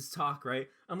dumbasses talk, right?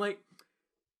 I'm like,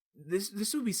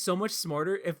 this would be so much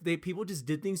smarter if people just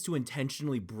did things to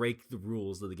intentionally break the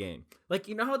rules of the game. Like,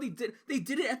 you know how they did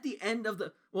it at the end of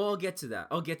the. Well, I'll get to that.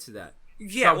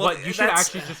 Yeah, well, you should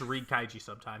actually just read Kaiji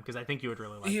sometime because I think you would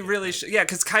really like it. You really should. Yeah,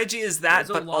 because Kaiji is that, There's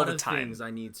but a lot all the of time. things I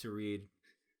need to read.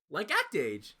 Like Act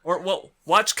Age. Or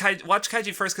watch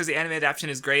Kaiji first because the anime adaptation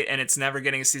is great and it's never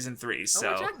getting a season 3.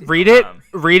 So read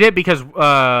it because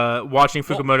watching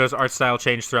Fukumoto's art style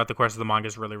change throughout the course of the manga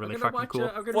is really fucking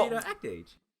cool. I'm gonna read Act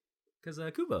Age because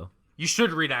Kubo. You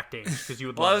should read Act Age because you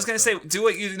would. Well, I was gonna say do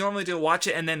what you normally do, watch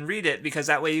it and then read it because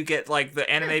that way you get like the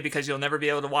anime because you'll never be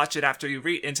able to watch it after you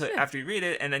read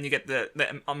it and then you get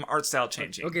the art style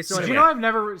changing. Okay, so did anyway. you know I've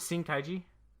never seen Kaiji?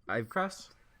 Crafts.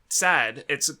 Sad.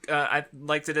 It's I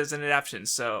liked it as an adaptation.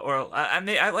 So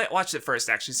I watched it first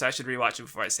actually, so I should rewatch it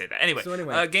before I say that.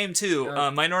 Anyway, game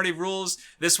 2, Minority Rules.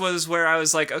 This was where I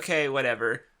was like, okay,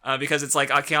 whatever. Because it's like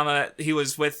Akiyama, he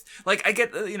was with like I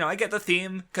get the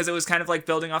theme because it was kind of like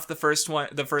building off the first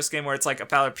game where it's like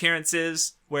about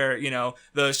appearances where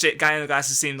the guy in the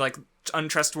glasses seemed like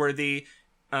untrustworthy.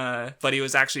 But he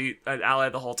was actually an ally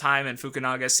the whole time, and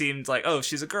Fukunaga seemed like, oh,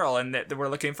 she's a girl, and that we're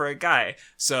looking for a guy,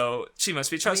 so she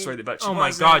must be trustworthy. But she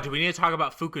wasn't. My god, do we need to talk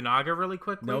about Fukunaga really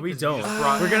quickly? No, we don't.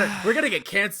 We're gonna get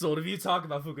canceled if you talk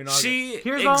about Fukunaga. He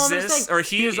exists.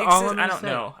 I don't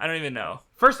know. I don't even know.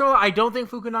 First of all, I don't think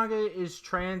Fukunaga is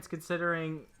trans,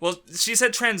 considering. Well, she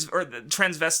said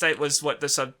transvestite was what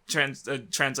the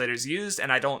translators used,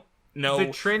 and I don't know.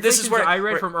 The translations that I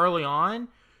read from early on.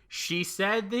 She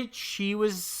said that she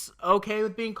was okay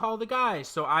with being called a guy,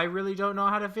 so I really don't know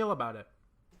how to feel about it.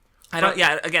 I don't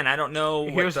know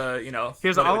what the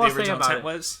Here's what all the I'll say original about intent it.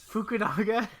 was.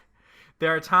 Fukunaga,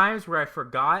 there are times where I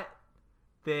forgot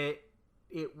that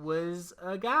it was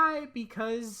a guy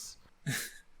because,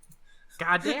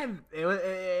 goddamn,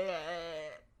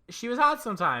 she was hot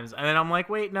sometimes, and then I'm like,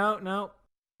 wait, no,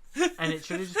 and it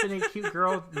should have just been a cute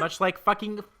girl, much like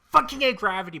fucking A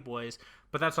Gravity Boys.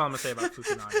 But that's all I'm gonna say about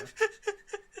Fukunaga.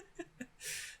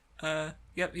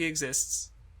 Yep, he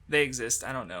exists. They exist.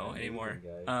 I don't know anymore.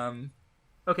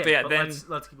 Okay, but yeah, then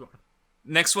let's keep going.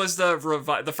 Next was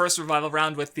the first revival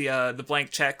round with the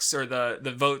blank checks or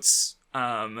the votes.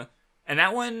 And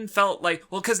that one felt like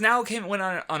because Nao went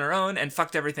on her own and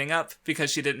fucked everything up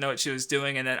because she didn't know what she was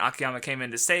doing, and then Akiyama came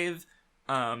in to save.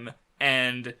 That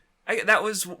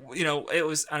was it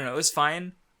was I don't know, it was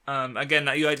fine. Again,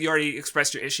 you already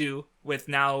expressed your issue with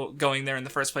Now going there in the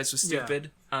first place was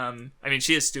stupid. Yeah. I mean,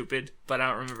 she is stupid, but I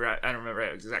don't remember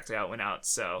exactly how it went out.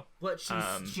 So, but she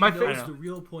knows the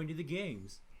real point of the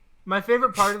games. My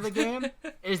favorite part of the game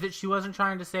is that she wasn't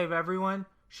trying to save everyone.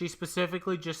 She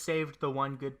specifically just saved the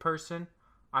one good person.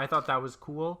 I thought that was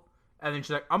cool. And then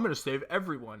she's like, I'm going to save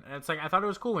everyone. And it's like, I thought it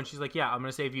was cool when she's like, yeah, I'm going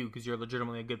to save you because you're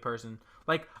legitimately a good person.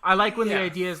 Like, I like when the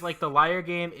idea is like the liar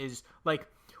game is like,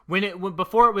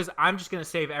 before it was, I'm just going to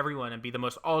save everyone and be the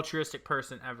most altruistic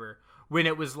person ever. When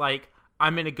it was like,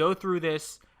 I'm going to go through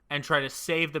this and try to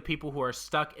save the people who are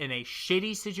stuck in a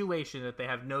shitty situation that they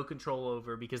have no control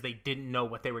over because they didn't know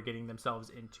what they were getting themselves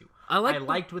into. I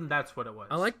liked when that's what it was.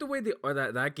 I like the way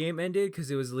that game ended because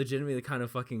it was legitimately kind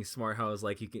of fucking smart. How it was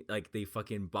like you can they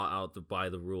fucking bought out by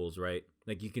the rules, right?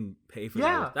 Like you can pay for the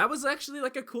rules. That was actually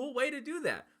like a cool way to do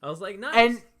that. I was like,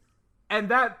 nice. And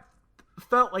that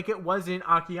felt like it wasn't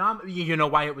Akiyama. You know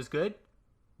why it was good?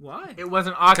 Why? It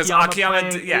wasn't Akiyama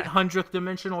playing 800th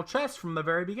dimensional chess from the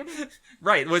very beginning.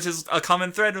 Right, which is a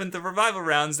common thread with the revival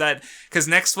rounds. Because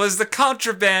next was the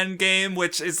Contraband game,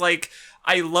 which is like,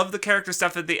 I love the character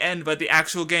stuff at the end, but the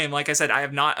actual game, like I said, I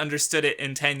have not understood it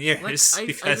in 10 years.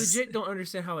 Like, I legit don't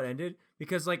understand how it ended.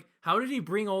 Because, like, how did he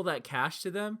bring all that cash to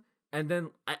them? And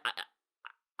then,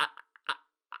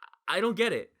 I don't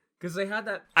get it. Because they had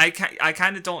that... I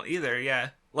kind of don't either, yeah.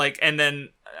 Like, and then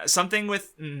something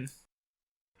with...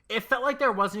 It felt like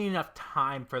there wasn't enough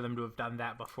time for them to have done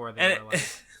that before they were like,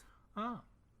 oh.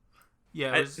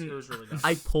 Yeah, it was really dumb.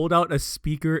 I pulled out a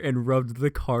speaker and rubbed the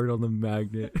card on the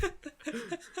magnet.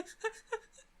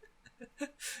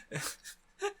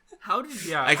 How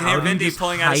did I can hear Vindy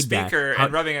pulling out a speaker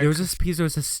and rubbing there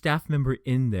was a staff member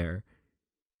in there.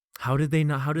 How did they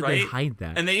not? How did they hide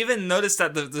that? And they even noticed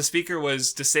that the speaker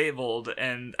was disabled.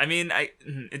 And I mean,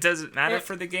 it doesn't matter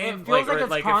for the game. It feels like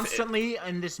it's constantly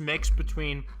in this mix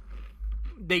between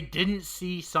they didn't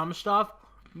see some stuff,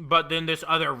 but then this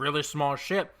other really small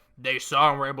ship they saw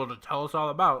and were able to tell us all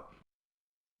about.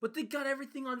 But they got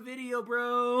everything on video,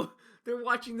 bro. They're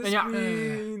watching the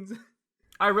screens.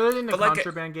 I really think the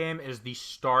Contraband game is the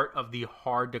start of the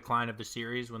hard decline of the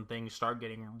series when things start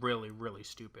getting really, really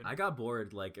stupid. I got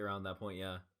bored like around that point,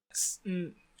 yeah.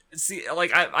 See,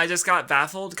 like I just got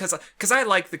baffled because I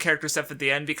like the character stuff at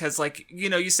the end because like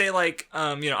you say like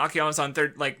Akiyama's on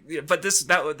third like but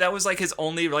that was like his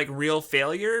only like real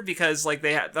failure because like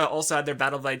they also had their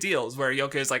battle of ideals where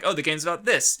Yokoya is like, oh, the game's about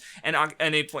this, and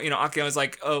Akiyama's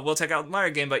like, oh, we'll check out the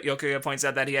Lyra game, but Yokoya points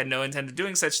out that he had no intent of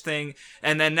doing such thing,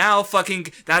 and then now fucking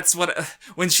that's what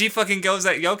when she fucking goes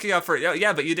at Yokoya for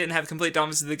yeah, but you didn't have complete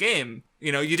dominance of the game.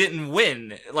 You didn't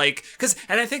win, like,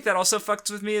 and I think that also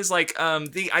fucks with me is like,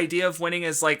 the idea of winning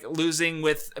is like losing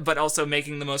but also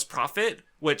making the most profit,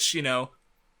 which, like,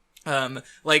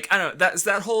 I don't know,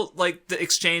 that whole, like, the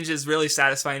exchange is really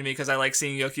satisfying to me because I like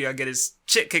seeing Yokoya get his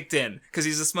shit kicked in because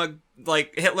he's a smug,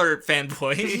 like, Hitler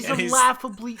fanboy. He's a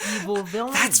laughably evil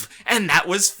villain. And that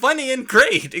was funny and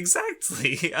great,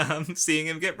 exactly, seeing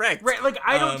him get wrecked. Right, like,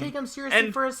 I don't take him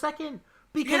seriously for a second.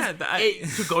 Because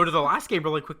to go to the last game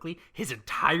really quickly, his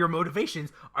entire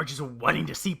motivations are just wanting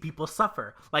to see people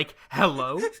suffer. Like,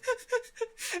 hello?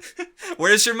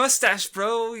 Where's your mustache,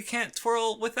 bro? You can't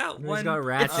twirl without one. He's got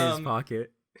rats in his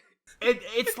pocket.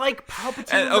 It's like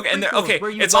Palpatine.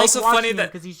 Where you it's like also funny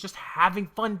that because he's just having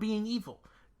fun being evil.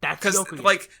 That's Yokoya.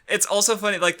 Like, it's also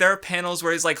funny, like, there are panels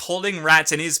where he's, like, holding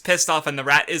rats and he's pissed off and the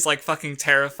rat is, like, fucking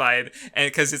terrified.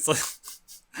 And because it's, like,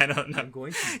 I don't know.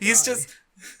 He's just...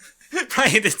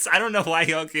 Right, I don't know why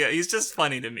Yokoya, he's just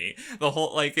funny to me. The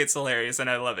whole, like, it's hilarious and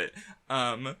I love it.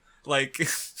 Like,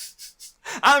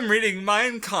 I'm reading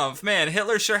Mein Kampf. Man,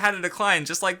 Hitler sure had a decline,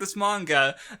 just like this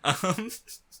manga.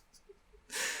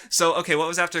 So, okay, what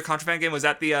was after Contraband Game? Was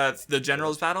that the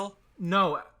Generals battle?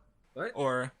 No. What?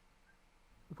 Or...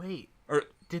 Wait. Or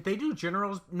did they do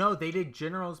Generals? No, they did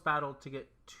Generals battle to get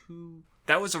to...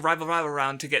 That was a rival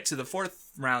round to get to the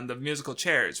fourth round of musical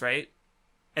chairs, right?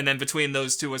 And then between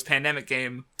those two was Pandemic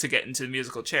Game to get into the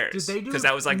musical chairs. Did they do? Because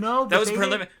that was like that was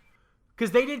preliminary.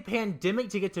 Because they did Pandemic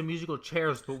to get to musical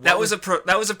chairs, but that was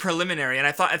a preliminary, and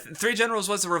I thought Three Generals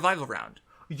was a revival round.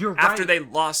 You're right. After they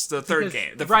lost the third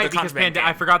game, because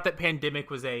I forgot that Pandemic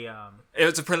was a. It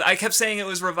was I kept saying it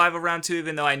was revival round 2,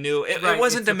 even though I knew it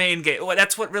wasn't the main game. Well,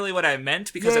 that's what I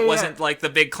meant because it wasn't like the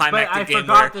big climactic game.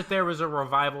 But I forgot that there was a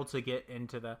revival to get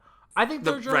into the. I think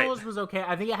Third Generals was okay.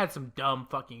 I think it had some dumb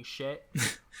fucking shit,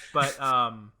 but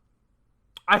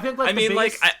I think like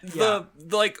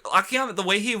Akiyama, the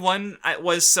way he won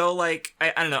was so like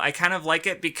I don't know. I kind of like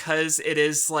it because it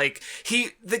is like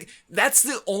that's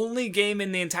the only game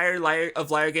in the entire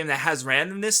Lyra game that has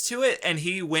randomness to it, and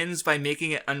he wins by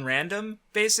making it unrandom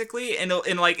basically. And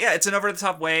in like it's an over the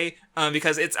top way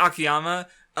because it's Akiyama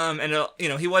and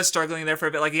he was struggling there for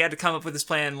a bit. Like he had to come up with his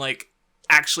plan like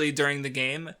actually during the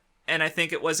game. And I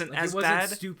think it wasn't as bad.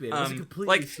 Stupid. It wasn't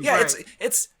completely stupid. Yeah,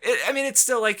 I mean, it's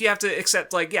still like you have to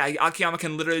accept like Akiyama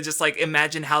can literally just like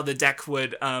imagine how the deck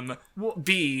would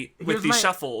be with these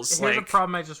shuffles. Here's a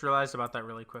problem I just realized about that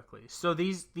really quickly. So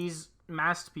these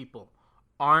masked people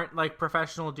aren't like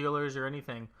professional dealers or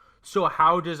anything. So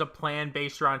how does a plan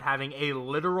based around having a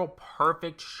literal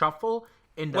perfect shuffle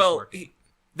end up working?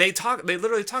 They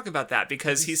literally talk about that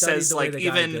because he says like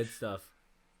even did stuff.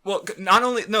 Well,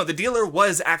 the dealer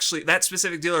was actually, that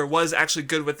specific dealer was actually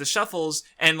good with the shuffles,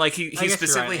 and like he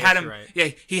specifically had him,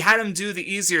 he had him do the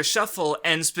easier shuffle,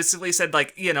 and specifically said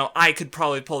like, I could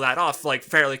probably pull that off like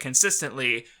fairly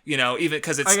consistently, even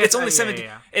because it's only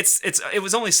 17, it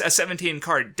was only a 17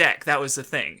 card deck, that was the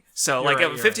thing. So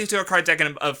a 52 card deck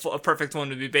and a perfect one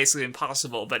would be basically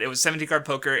impossible, but it was 70 card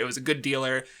poker, it was a good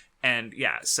dealer. And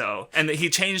and he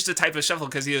changed the type of shuffle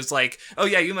because he was like, oh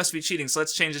yeah, you must be cheating, so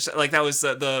let's change it. Like that was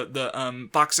the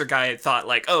boxer guy thought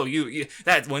like, oh you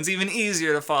that one's even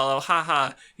easier to follow,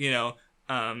 haha, Yeah,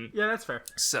 that's fair.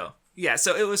 So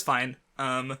it was fine.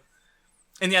 And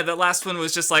the last one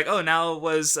was just like, oh, now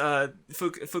was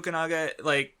Fukunaga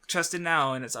like trusted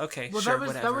now, and it's okay. Well, sure,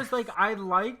 that was like I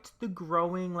liked the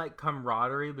growing like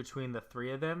camaraderie between the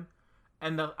three of them,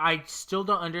 and I still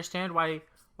don't understand why.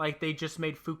 Like, they just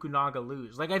made Fukunaga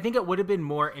lose. Like, I think it would have been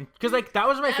more... Because, like, that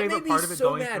was my favorite part of it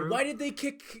going through. Why did they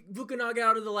kick Fukunaga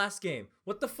out of the last game?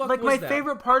 What the fuck was that? Like, my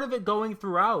favorite part of it going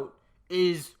throughout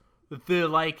is the,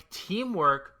 like,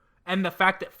 teamwork and the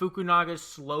fact that Fukunaga's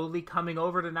slowly coming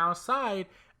over to Nao's side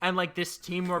and, like, this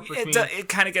teamwork between... It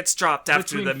kind of gets dropped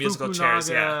after the musical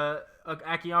chairs,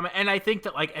 Akiyama. And I think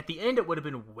that, like, at the end, it would have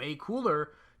been way cooler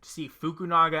to see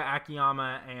Fukunaga,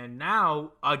 Akiyama, and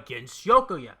Nao against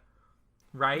Yokoya.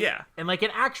 Right? Yeah. And like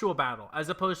an actual battle, as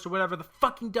opposed to whatever the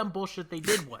fucking dumb bullshit they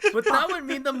did was. But that would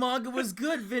mean the manga was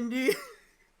good, Vindy.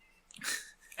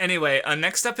 Anyway,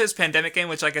 next up is Pandemic Game,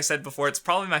 which, like I said before, it's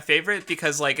probably my favorite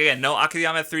because, like, again, no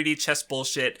Akiyama 3D chess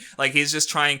bullshit. Like, he's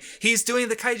doing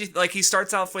the kaiji, like, he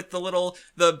starts off with the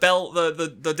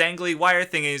dangly wire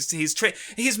thing.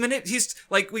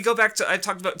 Like, we go back to, I've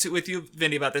talked about with you,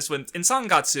 Vindy, about this one in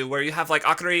Sangatsu, where you have, like,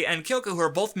 Akari and Kyoko who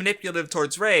are both manipulative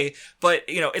towards Rei, but,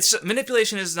 it's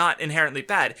manipulation is not inherently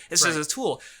bad. It's just a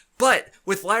tool. But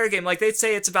with Liar Game, like they'd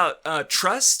say it's about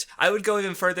trust. I would go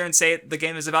even further and say the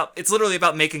game is it's literally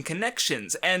about making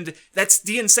connections. And that's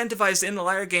de-incentivized in the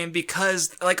Liar Game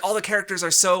because like all the characters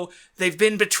they've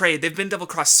been betrayed, they've been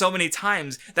double-crossed so many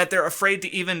times that they're afraid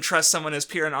to even trust someone as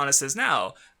pure and honest as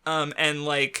now. So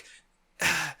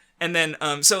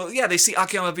yeah, they see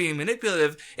Akiyama being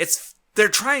manipulative. They're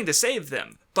trying to save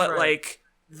them, but like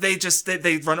they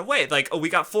run away. Like, oh, we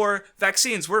got 4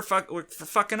 vaccines, we're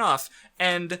fucking off.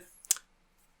 And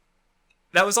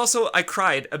that was also, I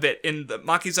cried a bit in the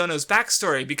Makizono's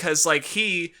backstory because, like,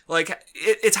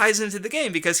 it ties into the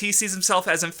game because he sees himself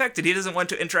as infected. He doesn't want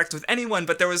to interact with anyone,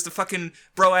 but there was the fucking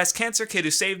bro-ass cancer kid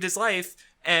who saved his life,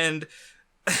 and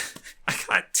I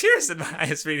got tears in my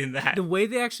eyes reading that. The way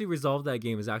they actually resolved that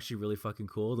game is actually really fucking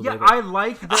cool. I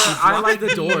like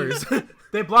the doors.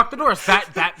 They block the doors.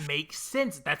 That makes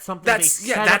sense. That's something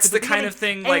that's the kind of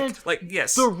thing,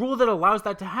 yes. The rule that allows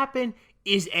that to happen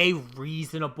is a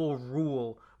reasonable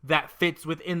rule that fits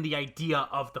within the idea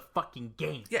of the fucking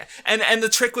game. Yeah, and the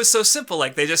trick was so simple.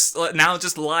 Like, they just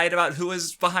lied about who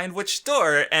was behind which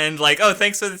door, and like, oh,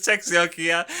 thanks for the text,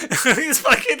 Yokiya. He's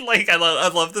fucking like, I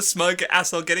love the smug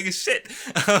asshole getting his shit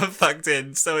fucked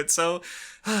in. So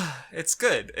it's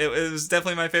good. It was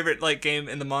definitely my favorite like game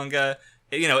in the manga.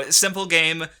 Simple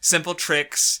game, simple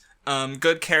tricks.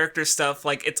 Good character stuff.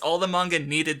 Like, it's all the manga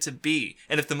needed to be.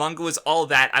 And if the manga was all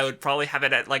that, I would probably have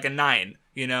it at like a 9,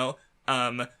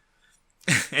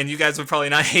 and you guys would probably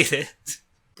not hate it.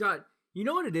 God, you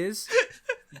know what it is?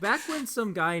 Back when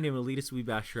some guy named Elitist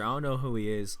Weebasher, I don't know who he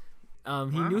is,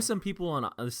 he knew some people on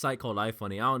a site called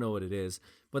iFunny, I don't know what it is,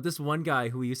 but this one guy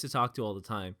who he used to talk to all the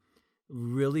time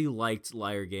really liked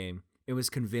Liar Game. It was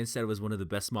convinced that it was one of the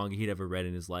best manga he'd ever read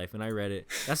in his life, and I read it.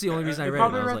 That's the only reason I read it.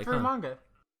 Probably I was read like, 3 manga.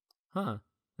 Huh.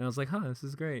 And I was like, this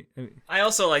is great. I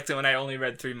also liked it when I only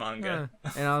read 3 manga.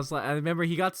 And I was like, I remember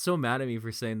he got so mad at me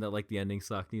for saying that like the ending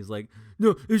sucked. And he's like,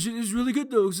 no, it's really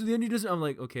good though. So the ending doesn't. I'm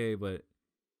like, okay, but.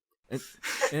 And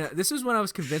this was when I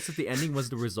was convinced that the ending was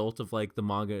the result of like the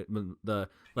manga, the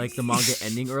manga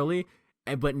ending early.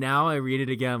 But now I read it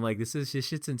again. I'm like, this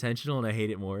shit's intentional, and I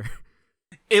hate it more.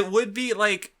 It would be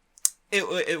like.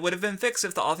 It would have been fixed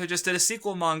if the author just did a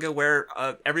sequel manga where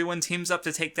everyone teams up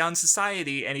to take down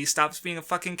society, and he stops being a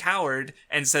fucking coward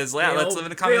and says, "Yeah, let's live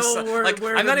in a communist." Like,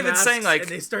 I'm not even saying like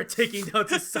and they start taking down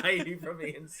society from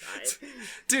the inside.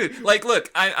 Dude, like, look,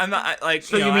 I'm not like.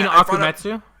 So you mean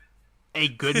Akumetsu? A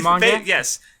good manga?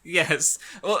 Yes.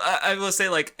 Well, I will say,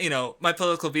 like, my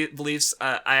political beliefs,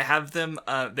 I have them.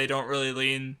 They don't really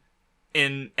lean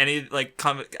in any like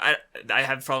I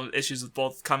have issues with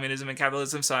both communism and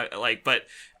capitalism, so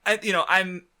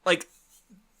I'm like,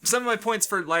 some of my points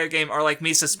for Liar Game are like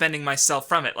me suspending myself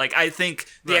from it. Like, I think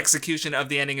the execution of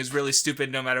the ending is really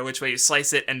stupid no matter which way you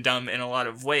slice it, and dumb in a lot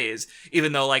of ways,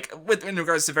 even though like in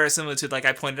regards to verisimilitude, like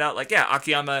I pointed out, like, yeah,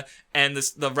 Akiyama and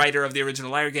the writer of the original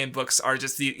Liar Game books are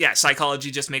just psychology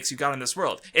just makes you God in this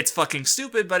world. It's fucking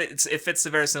stupid, but it fits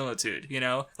the verisimilitude,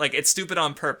 like, it's stupid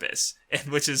on purpose,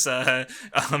 which is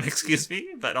excuse me,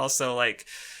 but also like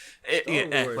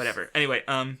whatever. Anyway,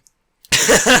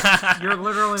 you're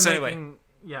literally so making anyway.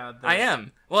 Yeah, I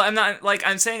am. Well, I'm not like,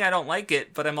 I'm saying I don't like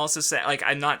it, but I'm also saying like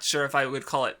I'm not sure if I would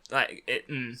call it like it.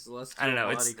 I don't know.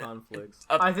 It's conflicts.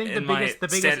 I think the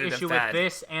biggest issue with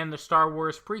this and the Star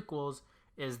Wars prequels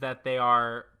is that they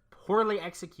are poorly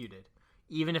executed.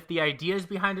 Even if the ideas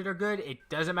behind it are good, it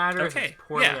doesn't matter if it's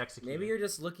poorly executed. Maybe you're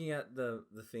just looking at the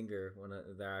finger when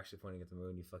they're actually pointing at the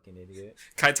moon, you fucking idiot.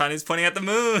 Kaitani's pointing at the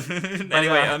moon.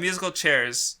 Anyway, musical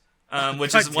chairs,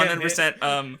 which is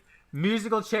 100%.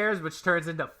 Musical chairs, which turns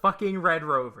into fucking Red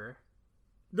Rover.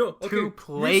 No, okay. 2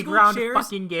 playground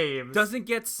fucking games. Doesn't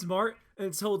get smart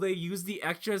until they use the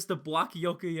extras to block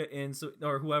Yokuya in,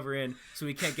 or whoever in, so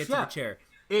he can't get to the chair.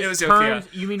 It was turns.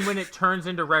 You mean when it turns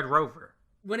into Red Rover?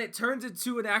 When it turns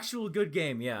into an actual good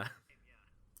game, yeah.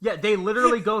 Yeah, they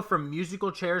literally go from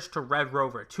musical chairs to Red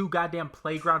Rover. 2 goddamn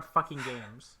playground fucking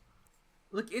games.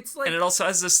 Look, it's like... And it also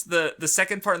has this, the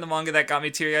second part in the manga that got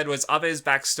me teary-eyed was Abe's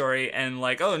backstory, and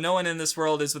like, oh, no one in this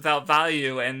world is without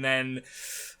value, and then...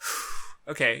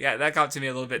 Okay, yeah, that got to me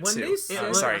a little bit When too. they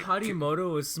said Sorry.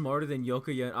 Harimoto was smarter than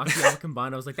Yokoya and Akiyama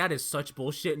combined, I was like, that is such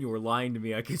bullshit, and you were lying to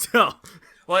me. I could tell.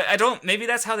 Well, I don't. Maybe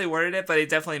that's how they worded it, but it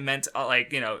definitely meant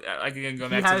like like you can go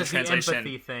back to the translation.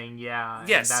 Empathy thing, yeah.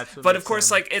 Yes, that's what but makes of course,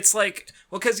 him- like it's like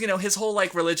because his whole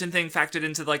like religion thing factored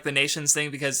into like the nations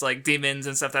thing because like demons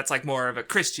and stuff. That's like more of a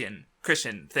Christian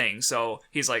thing. So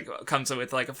he's like comes up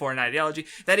with like a foreign ideology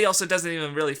that he also doesn't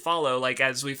even really follow. Like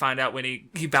as we find out when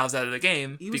he bows out of the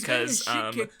game He was because getting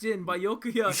his shit kicked in by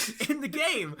Yokoya in the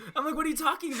game. I'm like, what are you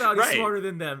talking about? He's Right. smarter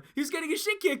than them. He was getting his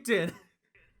shit kicked in.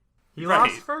 he right.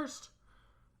 lost first.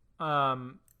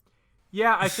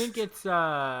 Yeah, I think it's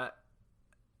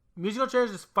musical chairs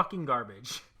is fucking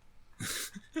garbage.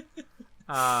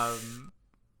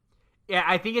 Yeah,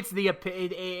 I think it's the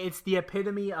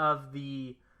epitome of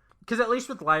the, because at least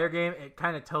with Liar Game, it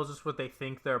kind of tells us what they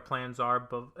think their plans are.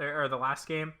 Or the last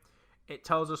game, it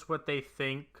tells us what they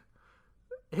think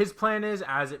his plan is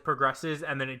as it progresses,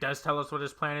 and then it does tell us what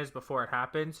his plan is before it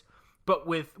happens. But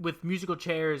with musical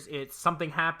chairs, it's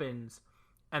something happens,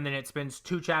 and then it spends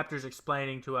 2 chapters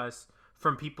explaining to us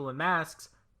from people in masks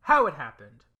how it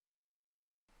happened.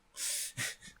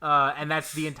 And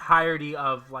that's the entirety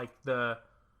of like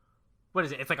what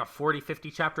is it? It's like a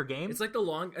 40-50 chapter game. It's like the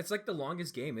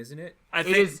longest game, isn't it? I It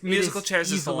think is musical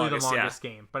chairs is the easily longest.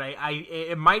 game, but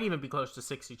it might even be close to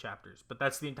 60 chapters. But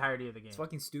that's the entirety of the game. It's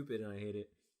fucking stupid, and I hate it.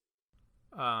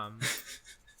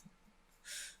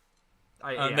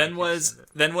 Then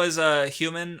was a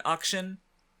human auction.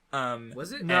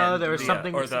 Was it? No, and there was the,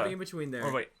 something. or Something the, in between there.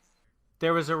 or wait.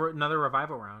 There was another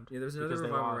revival round. Yeah, there was another because they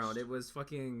revival lost. round. It was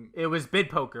fucking. It was bid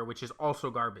poker, which is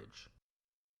also garbage.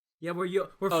 Yeah, where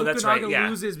Oh, that's right, Fukunaga yeah.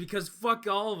 loses because fuck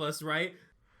all of us, right?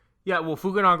 Yeah, well,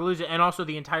 Fukunaga loses, and also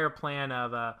the entire plan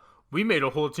of we made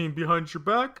a whole team behind your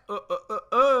back.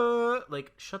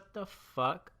 Like, shut the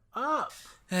fuck up.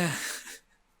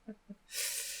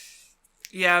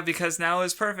 Yeah, because now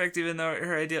is perfect, even though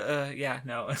her idea. Yeah,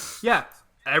 no. Yeah,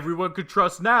 everyone could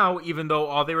trust now, even though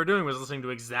all they were doing was listening to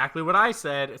exactly what I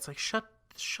said. It's like, shut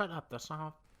up. That's not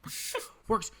how it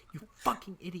works. You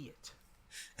fucking idiot.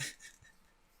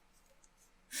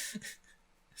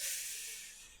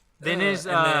 Then is the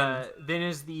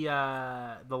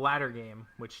ladder game,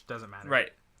 which doesn't matter. Right.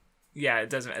 Yeah, it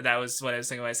doesn't. That was what I was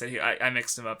thinking when I said here. I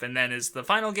mixed them up. And then is the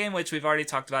final game, which we've already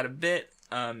talked about a bit.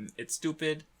 It's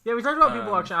stupid. Yeah, we talked about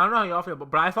people auction. I don't know how y'all feel,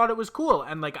 but I thought it was cool,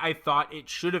 and like I thought it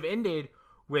should have ended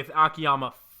with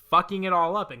Akiyama fucking it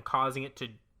all up and causing it to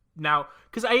now.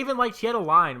 Because I even liked he had a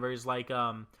line where he's like,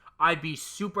 "I'd be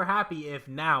super happy if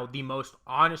now the most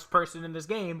honest person in this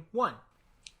game won."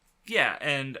 Yeah,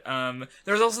 and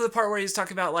there was also the part where he's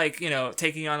talking about like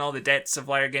taking on all the debts of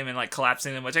Liar Game and like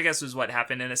collapsing them, which I guess was what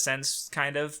happened in a sense,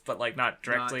 kind of, but like not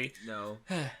directly. No.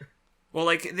 Well,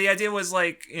 like the idea was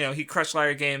like he crushed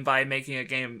Liar Game by making a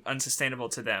game unsustainable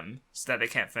to them so that they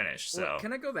can't finish. So Well,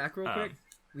 can I go back real quick?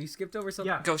 We skipped over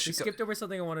something. Yeah. Go. We skipped over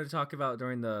something I wanted to talk about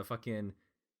during the fucking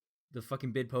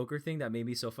bid poker thing that made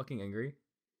me so fucking angry.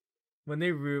 When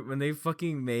they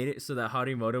fucking made it so that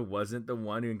Harimoto wasn't the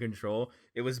one in control,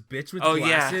 it was bitch with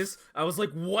glasses. Yeah. I was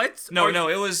like, what? No,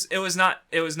 it was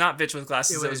not bitch with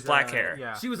glasses. It was black hair.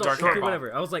 Yeah. She was all Dark okay, hair.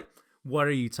 whatever. I was like, what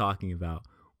are you talking about?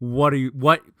 What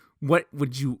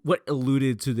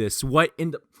alluded to this? What?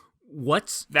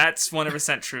 That's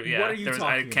 100% true. Yeah. What are you talking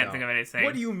I can't about? think of anything.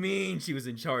 What do you mean she was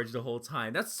in charge the whole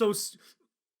time? That's so.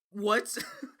 What?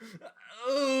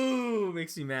 Oh,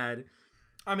 makes me mad.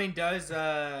 I mean,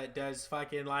 does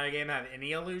fucking Liar Game have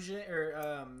any illusion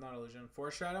or not illusion,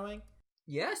 foreshadowing?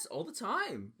 Yes, all the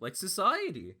time, like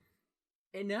society.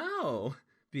 And now,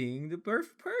 being the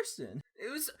birth person,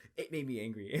 it made me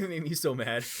angry. It made me so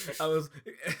mad. I was,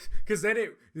 because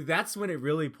that's when it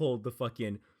really pulled the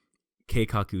fucking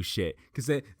Keikaku shit. Because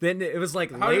then it was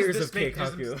like layers of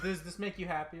Keikaku. Does this make you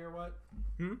happy or what?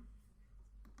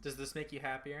 Does this make you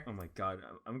happier? Oh my god,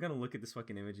 I'm gonna look at this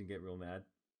fucking image and get real mad.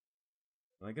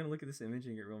 Am I gonna look at this image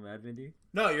and get real mad, Vindy?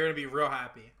 No, you're gonna be real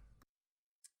happy.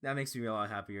 That makes me a lot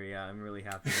happier. Yeah, I'm really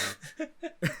happy now.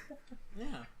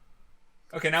 Yeah.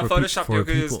 Okay, now Photoshop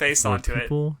Yoku's face onto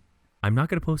it. I'm not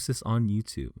gonna post this on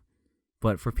YouTube,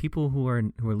 but for people who are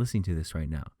listening to this right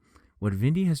now, what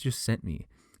Vindy has just sent me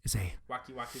is a wacky.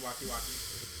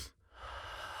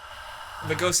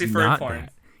 The ghosty furry not porn.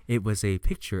 that. It was a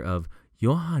picture of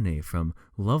Yohane from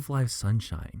Love Live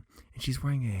Sunshine, and she's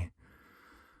wearing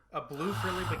a blue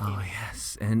frilly bikini. Oh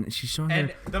yes, and she's showing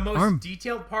and her the most arm.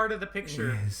 detailed part of the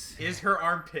picture is her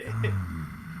armpit.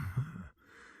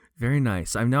 Very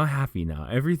nice. I'm now happy now.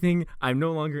 Everything. I'm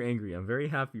no longer angry. I'm very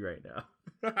happy right now.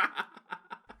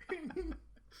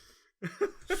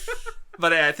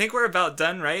 But I think we're about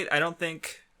done, right? I don't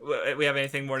think we have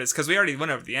anything more to, because we already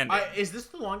went over the ending. Is this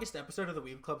the longest episode of the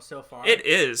Weeb Club so far? It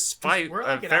is by We're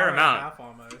like a an fair hour amount. and a half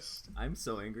almost. I'm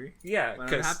so angry. Yeah,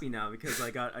 But I'm happy now because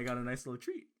I got a nice little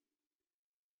treat.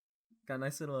 Got a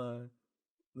nice little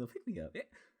pick me up. Yeah.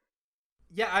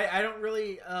 Yeah, I don't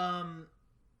really.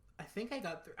 I think I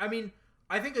got through. I mean,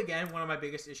 I think again one of my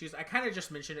biggest issues. I kind of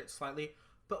just mentioned it slightly,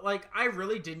 but like I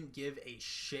really didn't give a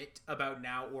shit about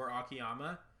Now or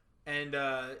Akiyama, and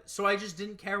so I just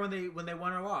didn't care when they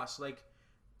won or lost. Like,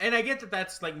 and I get that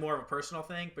that's like more of a personal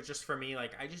thing, but just for me,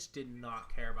 like I just did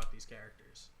not care about these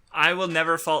characters. I will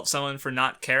never fault someone for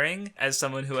not caring as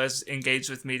someone who has engaged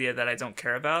with media that I don't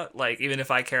care about. Like, even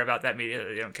if I care about that media that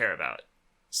they don't care about.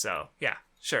 So, yeah,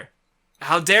 sure.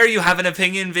 How dare you have an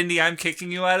opinion, Vindy? I'm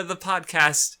kicking you out of the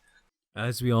podcast.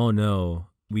 As we all know,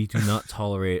 we do not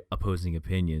tolerate opposing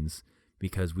opinions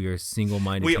because we are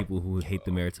single-minded people who hate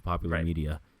the merits of popular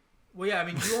media. Well, yeah, I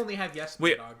mean, you only have yes.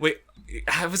 Wait,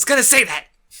 I was gonna say that.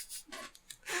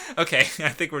 Okay, I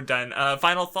think we're done.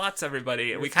 Final thoughts,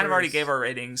 everybody. We kind of already gave our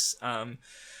ratings.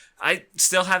 I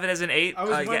still have it as an 8. I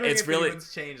was wondering it's if really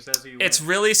anyone's changed as we it's went.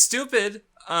 really stupid.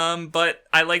 But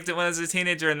I liked it when I was a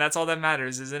teenager, and that's all that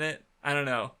matters, isn't it? I don't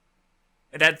know.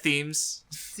 It had themes.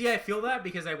 See, I feel that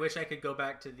because I wish I could go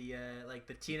back to the like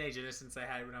the teenage innocence I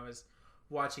had when I was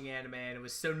watching anime, and it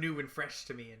was so new and fresh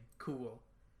to me and cool.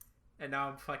 And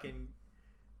now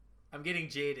I'm getting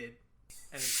jaded,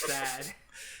 and it's sad.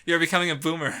 You're becoming a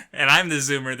boomer, and I'm the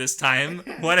zoomer this time.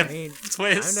 What a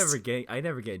twist! I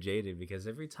never get jaded because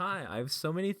every time I have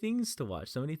so many things to watch,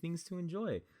 so many things to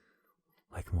enjoy,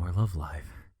 like more Love Live.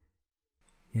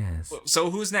 Yes. So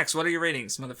who's next? What are your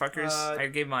ratings, motherfuckers? I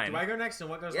gave mine. Do I go next, and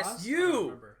what goes last? Yes,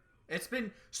 you. It's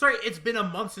been a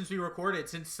month since we recorded,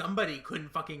 since somebody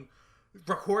couldn't fucking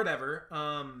record ever.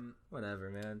 Whatever,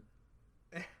 man.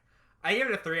 I gave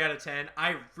it a 3 out of 10.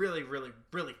 I really, really,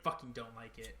 really fucking don't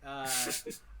like it.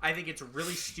 I think it's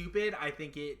really stupid. I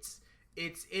think it's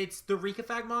the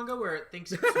Rikafag manga where it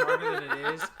thinks it's smarter than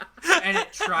it is, and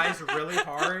it tries really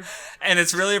hard. And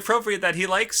it's really appropriate that he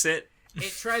likes it.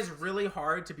 It tries really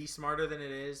hard to be smarter than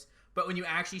it is, but when you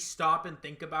actually stop and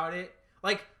think about it,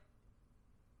 like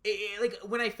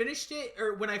when I finished it,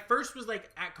 or when I first was like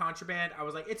at Contraband, I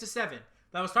was like, it's a 7.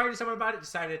 Then I was talking to someone about it,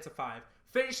 decided it's a 5.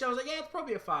 Finished, I was like, yeah, it's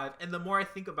probably a 5. And the more I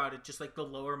think about it, just like the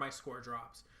lower my score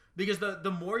drops. Because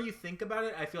the more you think about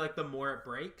it, I feel like the more it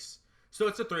breaks. So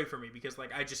it's a 3 for me because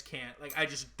like I just can't, like I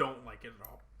just don't like it at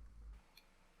all.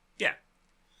 Yeah.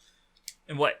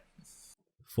 And what?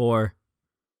 4.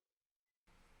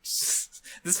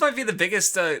 This might be the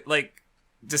biggest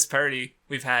disparity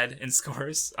we've had in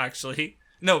scores, actually.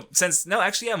 More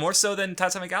so than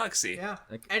Tatami Galaxy. Yeah.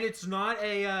 And it's not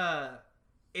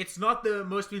it's not the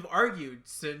most we've argued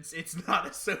since it's not a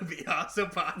Sobi.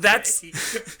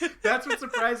 That's what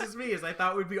surprises me is I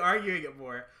thought we'd be arguing it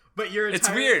more. But you're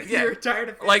weird, yeah. You're tired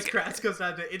of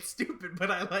it's stupid,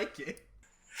 but I like it.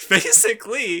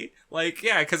 Basically,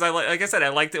 because like I said, I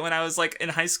liked it when I was like in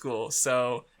high school,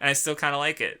 so and I still kind of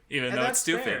like it, even though it's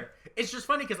stupid. Fair. It's just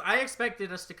funny because I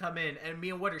expected us to come in and me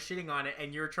and Wood are shitting on it,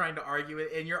 and you're trying to argue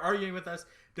it, and you're arguing with us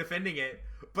defending it,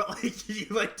 but like you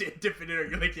like to defend it, or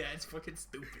you're like, yeah, it's fucking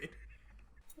stupid.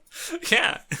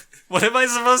 Yeah, what am I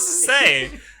supposed to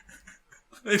say?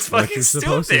 It's fucking stupid.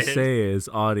 What you're supposed to say is,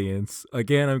 audience.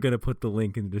 Again, I'm gonna put the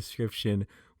link in the description.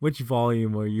 Which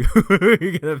volume are you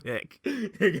gonna pick?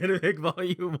 You're gonna pick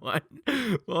volume 1,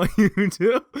 volume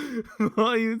 2,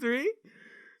 volume 3?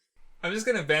 I'm just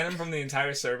gonna ban him from the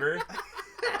entire server.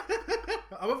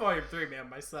 I'm a volume 3 man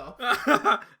myself.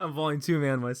 I'm volume 2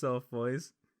 man myself,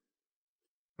 boys.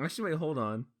 Actually, wait, hold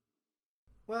on.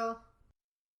 Well,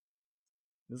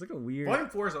 there's like a weird. Volume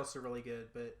 4 is also really good,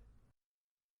 but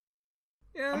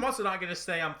yeah. I'm also not gonna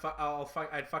say I'd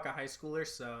fuck a high schooler,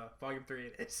 so volume 3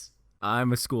 it is.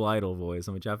 I'm a school idol, boys.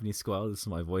 I'm a Japanese school idol. This is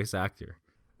my voice actor.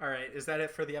 All right, is that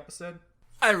it for the episode?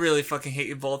 I really fucking hate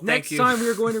you both. Thank you. Next time we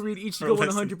are going to read Ichigo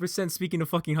 100%. Speaking of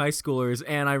fucking high schoolers,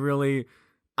 and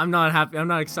I'm not happy. I'm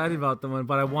not excited about the one,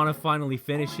 but I want to finally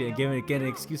finish it and get an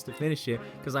excuse to finish it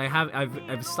because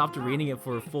I've stopped reading it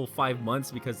for a full 5 months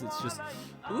because it's just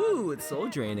it's soul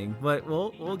draining. But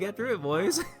we'll get through it,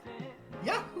 boys.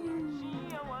 Yeah.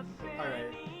 All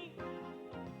right.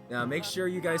 Now make sure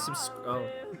you guys subscribe.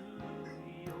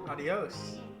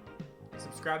 Adios.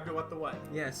 Subscribe to What the What.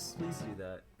 Yes, please do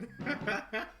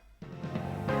that.